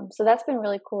 So that's been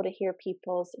really cool to hear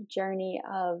people's journey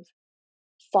of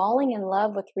falling in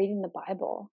love with reading the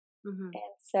Bible. Mm-hmm.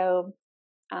 And so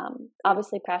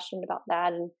obviously passionate about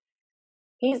that. And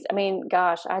he's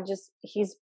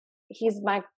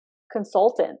my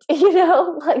consultant,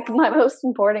 my most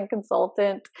important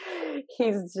consultant.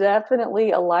 He's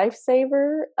definitely a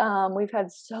lifesaver. We've had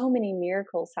so many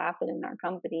miracles happen in our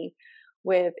company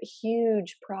with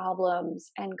huge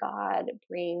problems, and God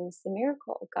brings the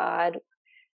miracle.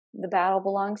 The battle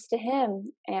belongs to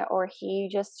him, or he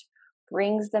just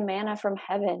brings the manna from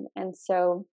heaven. And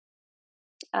so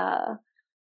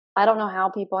I don't know how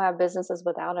people have businesses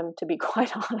without him, to be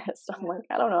quite honest. I'm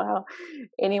I don't know how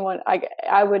anyone,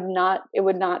 it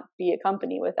would not be a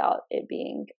company without it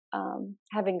being,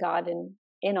 having God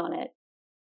in on it.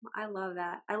 I love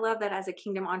that. I love that as a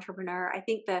kingdom entrepreneur. I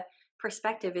think the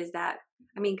perspective is that,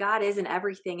 God is in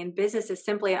everything, and business is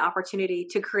simply an opportunity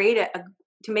to create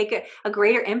to make a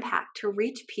greater impact, to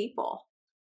reach people.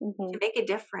 Mm-hmm. To make a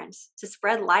difference, to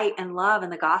spread light and love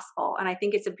in the gospel. And I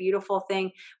think it's a beautiful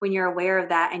thing when you're aware of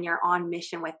that and you're on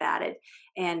mission with that.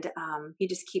 And you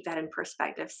just keep that in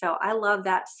perspective. So I love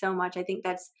that so much. I think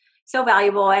that's so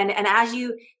valuable. And as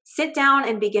you sit down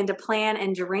and begin to plan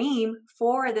and dream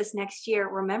for this next year,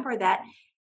 remember that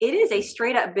it is a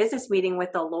straight up business meeting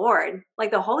with the Lord.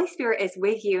 Like the Holy Spirit is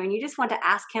with you and you just want to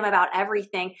ask him about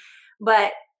everything.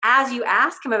 But as you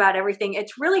ask him about everything,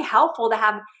 it's really helpful to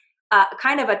have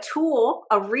kind of a tool,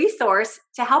 a resource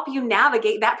to help you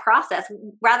navigate that process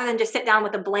rather than just sit down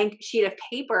with a blank sheet of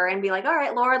paper and be like, all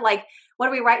right, Lord, like, what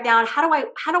do we write down? How do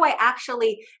I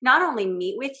actually not only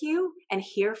meet with you and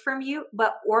hear from you,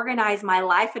 but organize my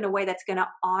life in a way that's going to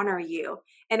honor you,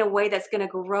 in a way that's going to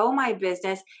grow my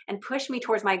business and push me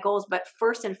towards my goals. But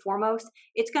first and foremost,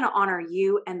 it's going to honor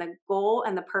you and the goal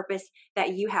and the purpose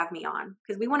that you have me on.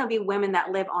 Because we want to be women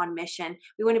that live on mission.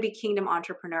 We want to be kingdom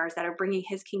entrepreneurs that are bringing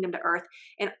his kingdom to earth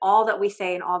in all that we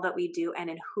say and all that we do and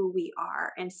in who we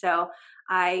are. And so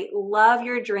I love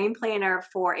your dream planner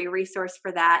for a resource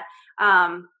for that.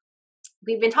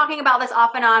 We've been talking about this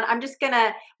off and on. I'm just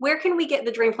where can we get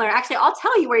the dream planner? Actually, I'll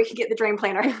tell you where you can get the dream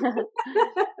planner.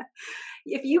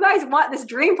 If you guys want this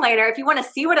dream planner, if you want to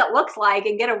see what it looks like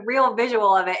and get a real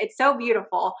visual of it, it's so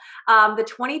beautiful. The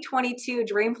 2022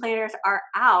 dream planners are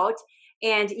out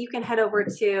and you can head over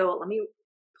to, let me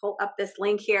pull up this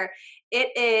link here.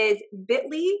 It is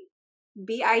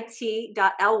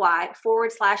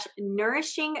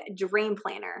bit.ly/nourishing dream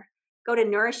planner. Go to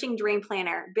nourishing dream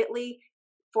planner,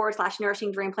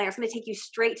 bit.ly/nourishing dream planner. It's going to take you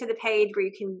straight to the page where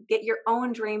you can get your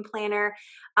own dream planner.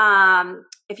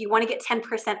 If you want to get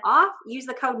 10% off, use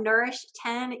the code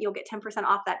nourish10. You'll get 10%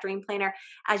 off that dream planner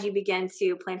as you begin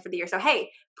to plan for the year. So,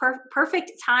 hey,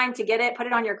 perfect time to get it. Put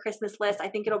it on your Christmas list. I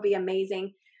think it'll be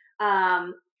amazing.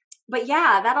 But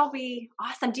yeah, that'll be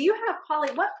awesome. Do you have, Holly,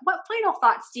 what final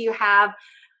thoughts do you have?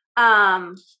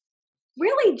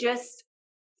 Really just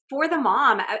for the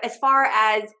mom, as far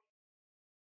as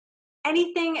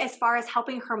anything, as far as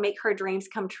helping her make her dreams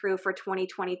come true for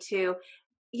 2022.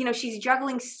 You know, she's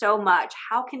juggling so much.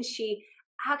 How can she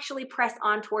actually press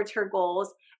on towards her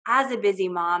goals as a busy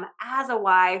mom, as a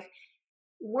wife,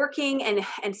 working and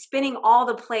spinning all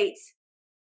the plates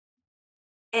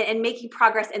and making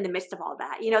progress in the midst of all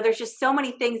that? You know, there's just so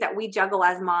many things that we juggle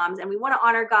as moms and we want to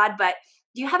honor God, but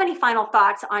do you have any final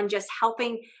thoughts on just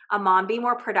helping a mom be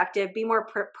more productive, be more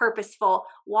purposeful,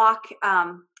 walk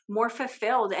more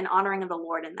fulfilled and honoring of the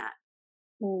Lord in that?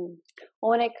 Well,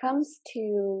 when it comes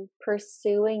to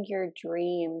pursuing your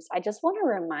dreams, I just want to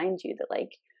remind you that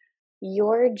like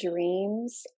your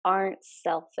dreams aren't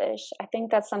selfish. I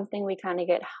think that's something we kind of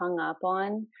get hung up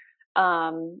on.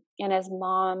 And as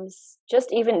moms,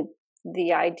 just even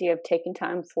the idea of taking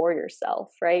time for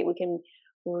yourself, right? We can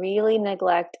really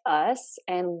neglect us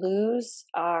and lose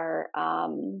our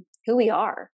who we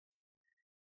are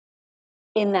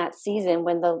in that season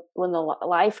when the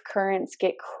life currents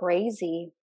get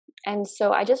crazy. And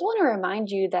so I just want to remind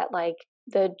you that like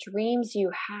the dreams you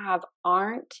have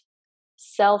aren't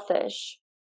selfish.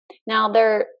 Now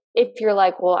if you're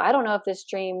like, well, I don't know if this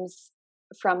dream's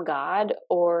from God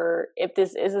or if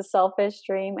this is a selfish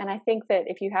dream. And I think that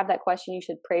if you have that question, you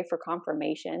should pray for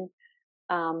confirmation,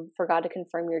 for God to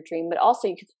confirm your dream. But also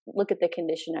you could look at the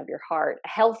condition of your heart. A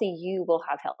healthy you will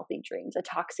have healthy dreams. A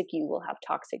toxic you will have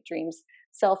toxic dreams.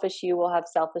 Selfish you will have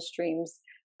selfish dreams.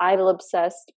 Idol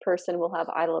obsessed person will have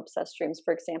idol obsessed dreams,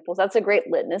 for example. So that's a great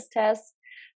litmus test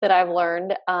that I've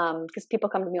learned, because people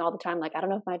come to me all the time like, I don't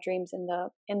know if my dream's in the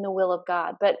will of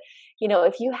God. But you know,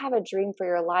 if you have a dream for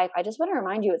your life, I just want to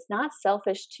remind you it's not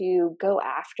selfish to go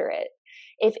after it.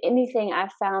 If anything,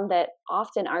 I've found that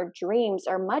often our dreams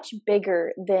are much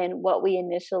bigger than what we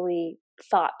initially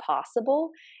thought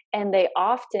possible. And they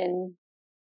often,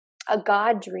 a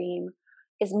God dream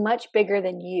is much bigger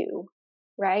than you,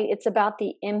 right? It's about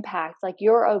the impact. Like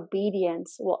your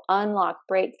obedience will unlock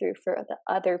breakthrough for the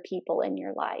other people in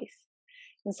your life.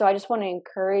 And so I just want to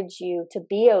encourage you to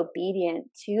be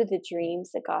obedient to the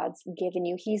dreams that God's given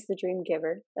you. He's the dream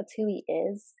giver. That's who he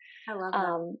is. I love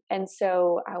that. And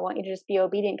so I want you to just be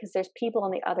obedient because there's people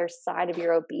on the other side of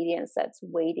your obedience that's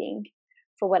waiting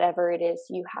for whatever it is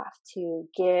you have to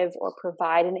give or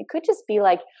provide. And it could just be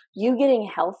like you getting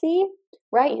healthy,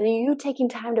 right? You taking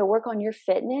time to work on your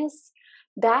fitness.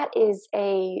 That is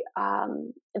that's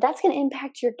going to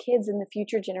impact your kids and the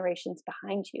future generations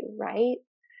behind you, right?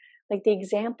 Like the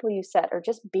example you set, or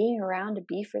just being around to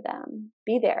be for them,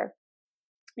 be there.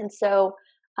 And so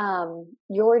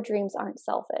your dreams aren't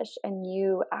selfish, and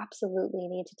you absolutely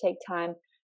need to take time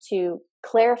to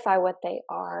clarify what they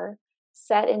are,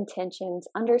 set intentions,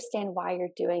 understand why you're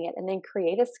doing it, and then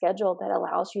create a schedule that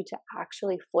allows you to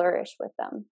actually flourish with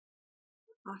them.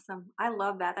 Awesome. I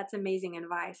love that. That's amazing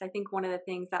advice. I think one of the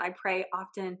things that I pray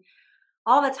often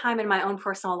all the time in my own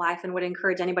personal life and would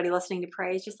encourage anybody listening to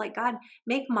pray is just like, God,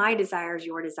 make my desires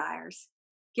your desires.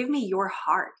 Give me your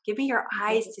heart. Give me your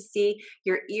eyes to see,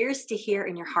 your ears to hear,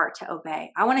 and your heart to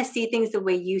obey. I want to see things the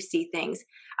way you see things.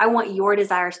 I want your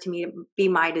desires to be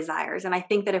my desires. And I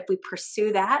think that if we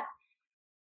pursue that,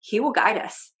 he will guide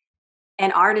us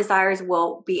and our desires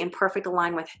will be in perfect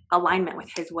alignment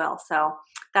with his will. So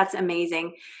that's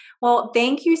amazing. Well,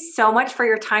 thank you so much for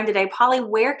your time today. Polly,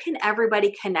 where can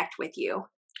everybody connect with you?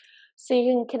 So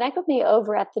you can connect with me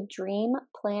over at the Dream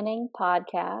Planning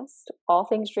Podcast, all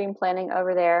things dream planning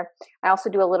over there. I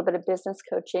also do a little bit of business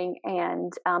coaching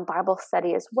and Bible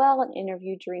study as well, and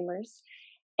interview dreamers.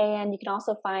 And you can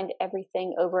also find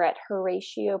everything over at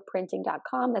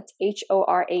HoratioPrinting.com. That's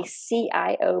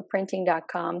HORACIO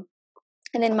printing.com.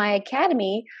 And then my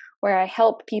academy, where I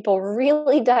help people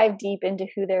really dive deep into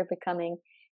who they're becoming,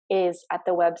 is at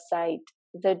the website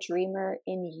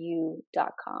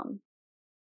thedreamerinyou.com.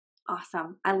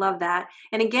 Awesome. I love that.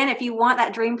 And again, if you want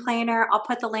that dream planner, I'll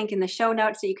put the link in the show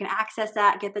notes so you can access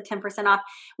that, get the 10% off.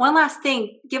 One last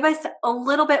thing, give us a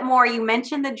little bit more. You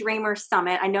mentioned the Dreamer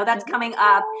Summit. I know that's coming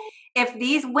up. If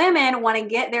these women want to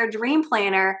get their dream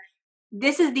planner,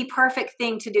 this is the perfect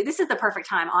thing to do. This is the perfect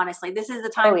time, honestly. This is the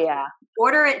time. Oh, yeah.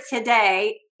 Order it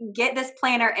today, get this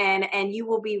planner in, and you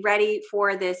will be ready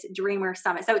for this Dreamer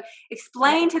Summit. So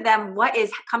explain to them what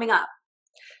is coming up.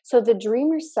 So the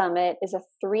Dreamer Summit is a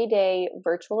 3-day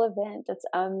virtual event that's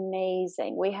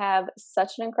amazing. We have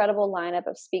such an incredible lineup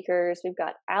of speakers. We've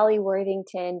got Allie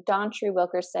Worthington, Dawntree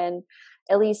Wilkerson,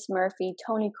 Elise Murphy,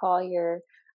 Tony Collier,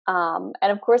 and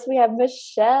of course we have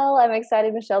Michelle. I'm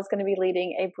excited. Michelle's going to be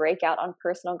leading a breakout on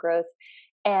personal growth.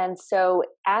 And so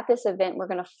at this event, we're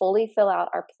going to fully fill out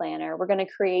our planner. We're going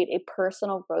to create a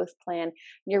personal growth plan.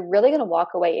 You're really going to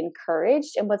walk away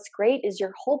encouraged. And what's great is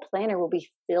your whole planner will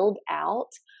be filled out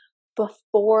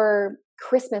before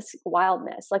Christmas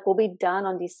wildness. Like, we'll be done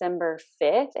on December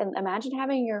 5th. And imagine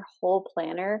having your whole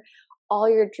planner, all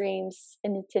your dreams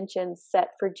and intentions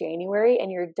set for January,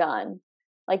 and you're done.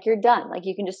 Like, you're done. Like,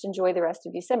 you can just enjoy the rest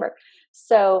of December.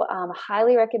 So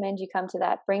highly recommend you come to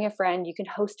that. Bring a friend. You can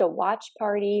host a watch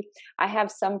party. I have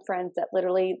some friends that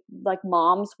literally, like,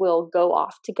 moms will go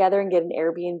off together and get an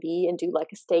Airbnb and do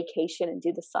like a staycation and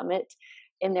do the summit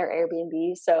in their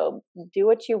Airbnb. So do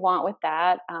what you want with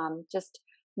that. Just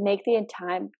make the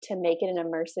time to make it an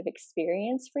immersive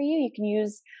experience for you. You can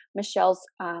use Michelle's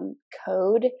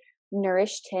code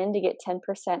Nourish10 to get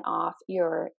 10% off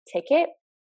your ticket.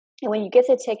 And when you get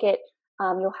the ticket,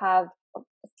 you'll have a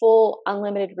full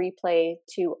unlimited replay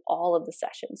to all of the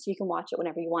sessions. So you can watch it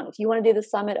whenever you want. If you want to do the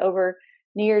summit over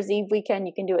New Year's Eve weekend,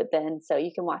 you can do it then. So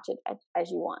you can watch it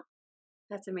as you want.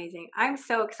 That's amazing. I'm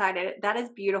so excited. That is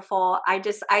beautiful. I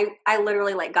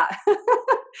literally like got,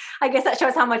 I guess that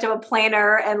shows how much of a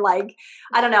planner and like,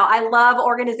 I don't know. I love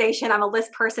organization. I'm a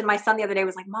list person. My son the other day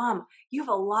was like, Mom, you have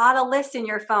a lot of lists in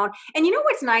your phone. And you know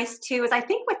what's nice too, is I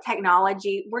think with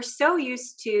technology, we're so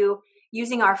used to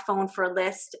using our phone for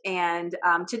lists and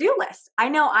to-do lists. I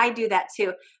know I do that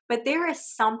too, but there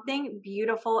is something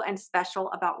beautiful and special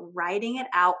about writing it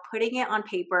out, putting it on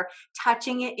paper,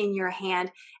 touching it in your hand.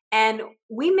 And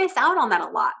we miss out on that a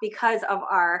lot because of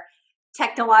our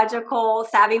technological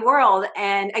savvy world.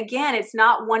 And again, it's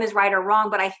not one is right or wrong,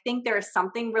 but I think there is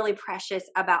something really precious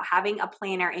about having a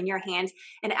planner in your hands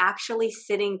and actually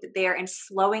sitting there and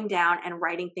slowing down and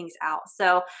writing things out.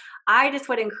 So I just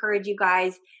would encourage you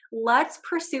guys, let's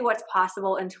pursue what's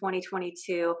possible in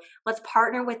 2022. Let's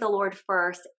partner with the Lord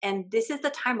first. And this is the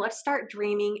time. Let's start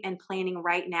dreaming and planning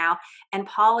right now. And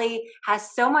Polly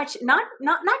has so much, not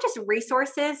just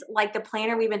resources like the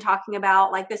planner we've been talking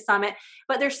about, like the summit,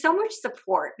 but there's so much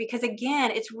support because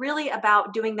again, it's really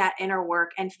about doing that inner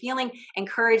work and feeling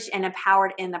encouraged and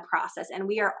empowered in the process. And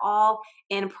we are all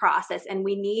in process and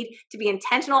we need to be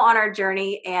intentional on our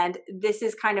journey. And this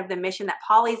is kind of the mission that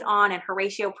Polly's on and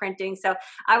Horatio Printing. So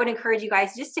I would encourage you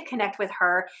guys just to connect with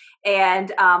her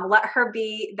and let her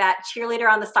be that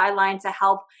cheerleader on the sideline to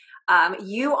help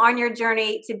you on your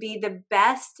journey to be the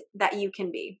best that you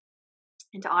can be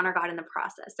and to honor God in the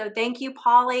process. So thank you,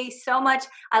 Polly, so much.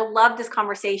 I love this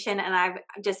conversation and I'm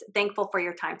just thankful for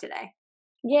your time today.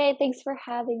 Yay, thanks for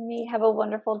having me. Have a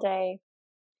wonderful day.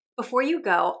 Before you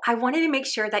go, I wanted to make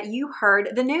sure that you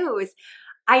heard the news.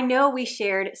 I know we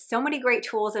shared so many great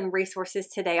tools and resources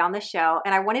today on the show,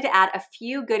 and I wanted to add a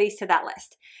few goodies to that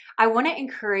list. I want to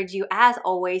encourage you, as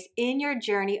always, in your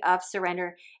journey of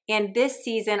surrender. And this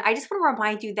season, I just want to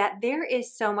remind you that there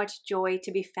is so much joy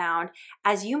to be found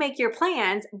as you make your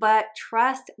plans, but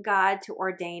trust God to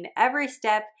ordain every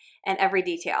step and every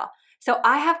detail. So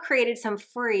I have created some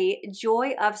free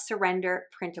Joy of Surrender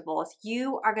printables.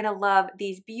 You are going to love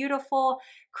these beautiful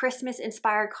Christmas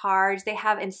inspired cards. They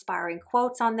have inspiring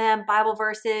quotes on them, Bible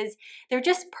verses. They're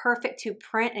just perfect to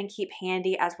print and keep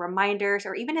handy as reminders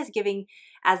or even as giving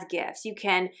as gifts. You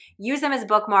can use them as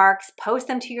bookmarks, post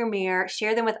them to your mirror,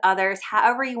 share them with others,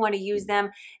 however you want to use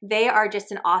them. They are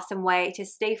just an awesome way to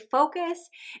stay focused.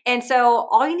 And so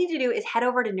all you need to do is head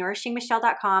over to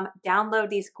nourishingmichelle.com, download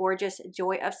these gorgeous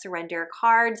Joy of Surrender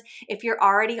cards. If you're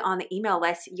already on the email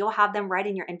list, you'll have them right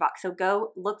in your inbox. So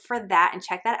go look for that and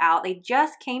check that out. They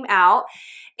just came out.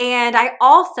 And I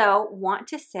also want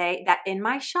to say that in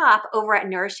my shop over at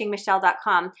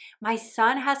nourishingmichelle.com, my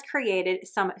son has created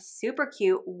some super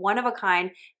cute,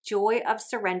 one-of-a-kind Joy of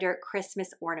Surrender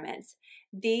Christmas ornaments.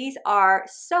 These are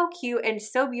so cute and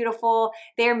so beautiful.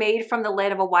 They're made from the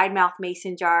lid of a wide mouth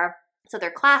mason jar. So they're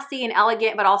classy and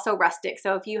elegant, but also rustic.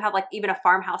 So if you have like even a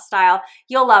farmhouse style,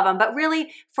 you'll love them. But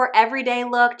really for everyday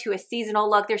look to a seasonal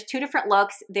look, there's two different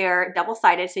looks. They're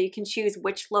double-sided, so you can choose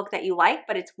which look that you like,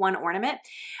 but it's one ornament.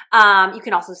 You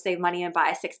can also save money and buy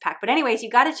a 6-pack. But anyways, you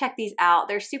got to check these out.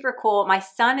 They're super cool. My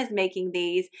son is making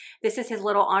these. This is his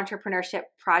little entrepreneurship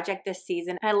project this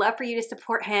season. And I'd love for you to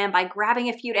support him by grabbing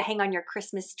a few to hang on your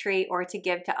Christmas tree or to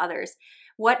give to others.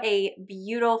 What a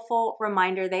beautiful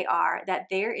reminder they are that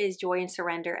there is joy in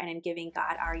surrender and in giving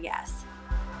God our yes.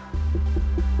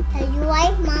 If you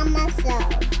like Mama So,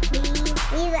 please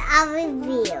leave a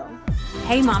review.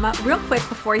 Hey Mama, real quick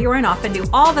before you run off and do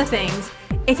all the things,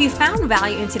 if you found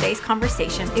value in today's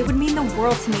conversation, it would mean the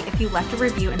world to me if you left a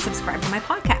review and subscribed to my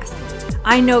podcast.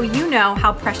 I know you know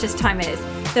how precious time is.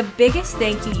 The biggest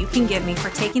thank you can give me for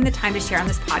taking the time to share on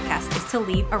this podcast is to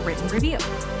leave a written review.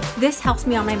 This helps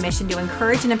me on my mission to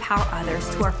encourage and empower others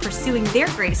who are pursuing their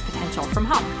greatest potential from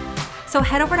home. So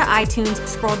head over to iTunes,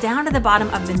 scroll down to the bottom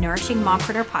of the Nourishing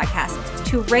Mompreneur podcast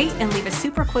to rate and leave a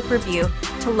super quick review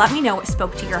to let me know what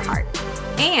spoke to your heart.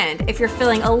 And if you're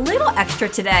feeling a little extra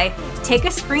today, take a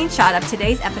screenshot of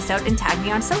today's episode and tag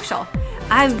me on social.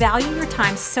 I value your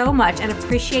time so much and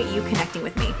appreciate you connecting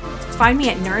with me. Find me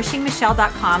at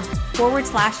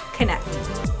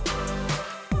nourishingmichelle.com/connect.